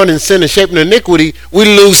are born in sin and shaped in iniquity, we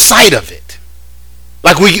lose sight of it.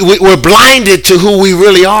 Like, we're blinded to who we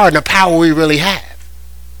really are and the power we really have.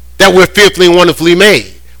 That we're fearfully and wonderfully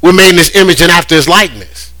made. We're made in His image and after His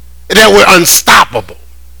likeness. And that we're unstoppable.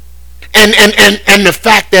 And the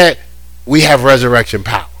fact that we have resurrection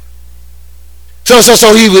power.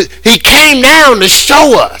 So he came down to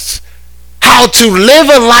show us how to live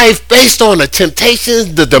a life based on the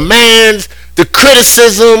temptations, the demands, the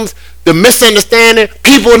criticisms, the misunderstanding,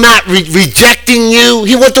 people not rejecting you.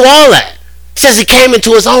 He went through all that. says he came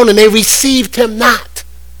into his own and they received him not.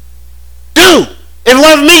 Dude, if it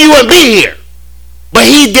wasn't me, you wouldn't be here. But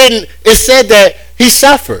he didn't. It said that he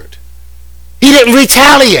suffered. He didn't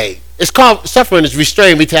retaliate. It's called suffering is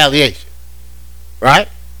restrained retaliation. Right?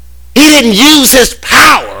 He didn't use his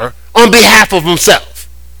power on behalf of himself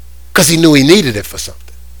because he knew he needed it for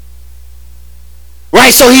something.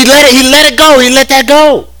 Right? So he let it go. He let that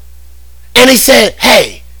go. And he said,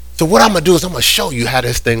 hey, so what I'm going to do is I'm going to show you how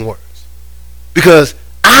this thing works. Because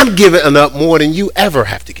I'm giving up more than you ever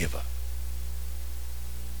have to give up.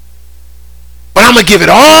 But I'm going to give it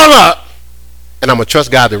all up, and I'm going to trust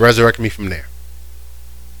God to resurrect me from there.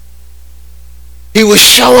 He was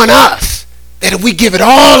showing us that if we give it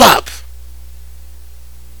all up,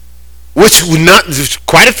 which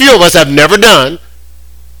quite a few of us have never done.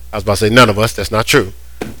 I was about to say none of us. That's not true.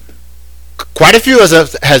 Quite a few of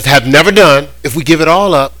us have never done. If we give it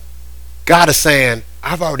all up, God is saying,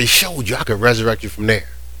 I've already showed you I could resurrect you from there.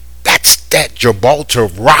 That's that Gibraltar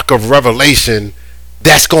rock of revelation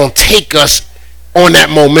that's going to take us on that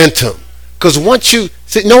momentum. Because once you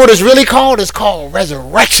know what it's really called? It's called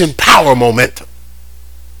resurrection power momentum.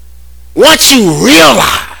 Once you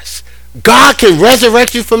realize God can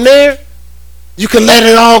resurrect you from there, you can let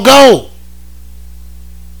it all go.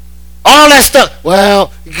 All that stuff.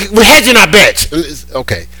 Well, we're hedging our bets.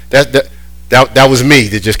 Okay, that was me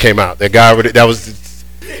that just came out. That guy, that was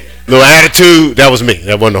little attitude. That was me.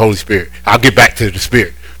 That wasn't the Holy Spirit. I'll get back to the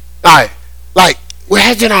Spirit. All right, like we're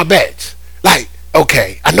hedging our bets. Like,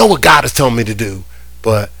 okay, I know what God is telling me to do,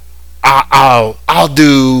 but I'll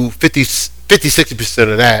do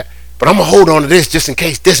 50-60% of that. But I'm gonna hold on to this just in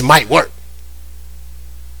case this might work.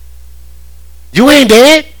 You ain't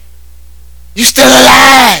dead. You still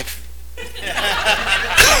alive.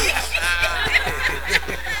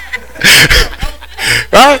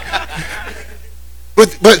 Right?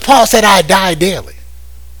 But Paul said I die daily.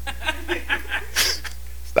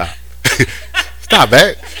 Stop. Stop,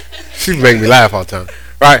 man. She make me laugh all the time.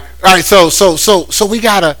 Right? All right, so we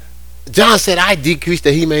gotta, John said I decrease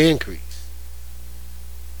that he may increase.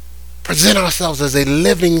 Present ourselves as a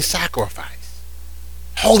living sacrifice,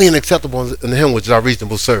 holy and acceptable in him, which is our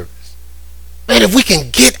reasonable service. Man, if we can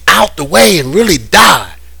get out the way and really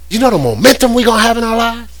die, you know the momentum we're going to have in our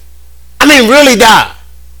lives? I mean, really die.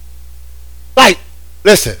 Like,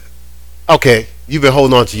 listen, okay, you've been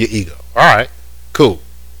holding on to your ego. All right, cool.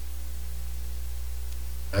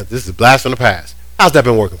 Now, this is a blast from the past. How's that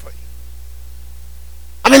been working for you?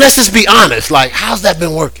 I mean, let's just be honest. Like, how's that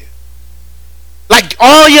been working? Like,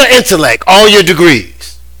 all your intellect, all your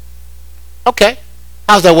degrees. Okay,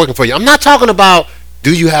 how's that working for you? I'm not talking about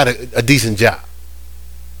do you have a decent job.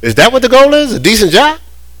 Is that what the goal is? A decent job?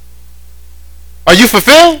 Are you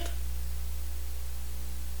fulfilled?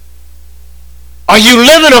 Are you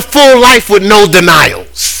living a full life with no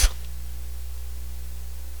denials?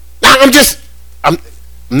 Now,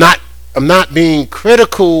 I'm not being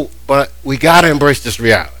critical, but we gotta embrace this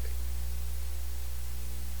reality.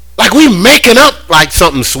 Like we making up like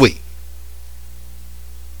something sweet.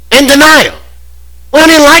 In denial. We don't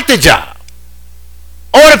even like the job.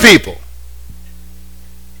 Or the people.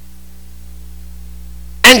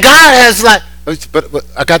 And God has like, but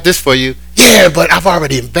I got this for you. Yeah, but I've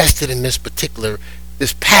already invested in this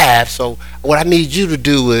path, so what I need you to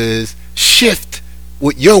do is shift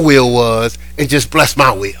what your will was and just bless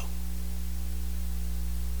my will.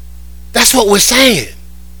 That's what we're saying.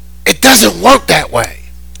 It doesn't work that way.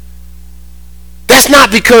 That's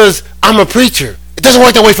not because I'm a preacher. It doesn't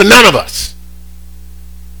work that way for none of us.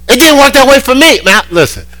 It didn't work that way for me. Man,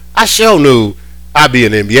 listen, I sure knew I'd be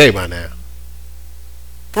in the NBA by now.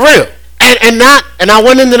 For real. And I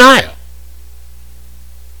wasn't in denial.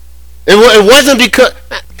 It wasn't because,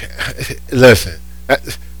 listen,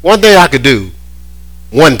 one thing I could do,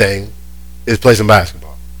 is play some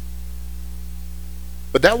basketball.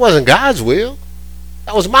 But that wasn't God's will.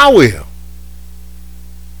 That was my will.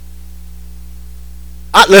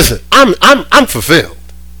 Listen, I'm fulfilled.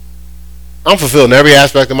 I'm fulfilled in every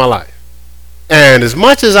aspect of my life. And as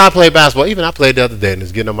much as I play basketball, even I played the other day and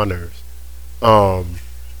it's getting on my nerves.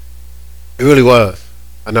 It really was.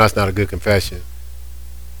 I know it's not a good confession.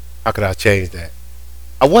 How could I change that?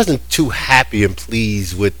 I wasn't too happy and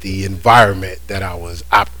pleased with the environment that I was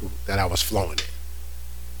flowing in.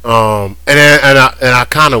 And I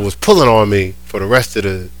kind of was pulling on me for the rest of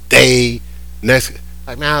the day.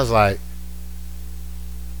 Like, man, I was like,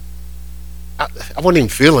 I wasn't even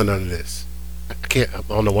feeling none of this. I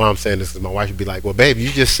don't know why I'm saying this, because my wife would be like, well, babe, you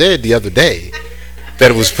just said the other day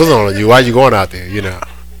that it was pulling on you. Why are you going out there? You know,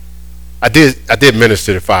 I did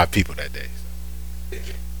minister to 5 people that day. So.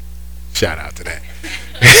 Shout out to that.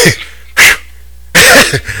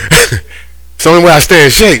 It's the only way I stay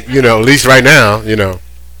in shape, at least right now, All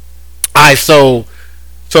right, so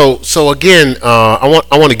again, I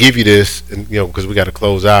want to give you this, and because we got to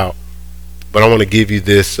close out, but I want to give you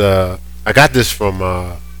this. I got this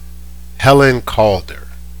from Helen Calder,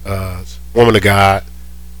 woman of God.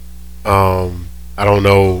 I don't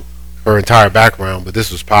know her entire background, but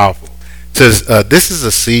this was powerful. It says, this is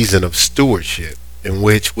a season of stewardship in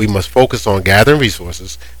which we must focus on gathering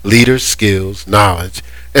resources, leaders, skills, knowledge,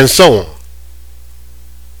 and so on.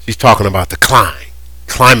 She's talking about the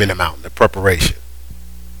climbing the mountain, the preparation.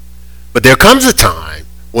 But there comes a time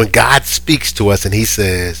when God speaks to us and he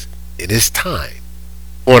says, it is time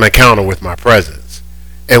for an encounter with my presence.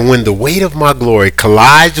 And when the weight of my glory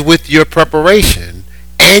collides with your preparation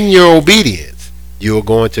and your obedience, you are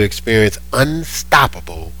going to experience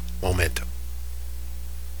unstoppable momentum.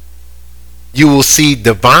 You will see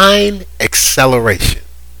divine acceleration.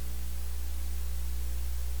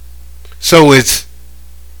 So it's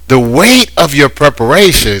the weight of your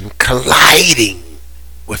preparation colliding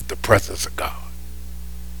with the presence of God,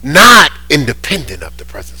 not independent of the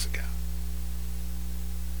presence of God.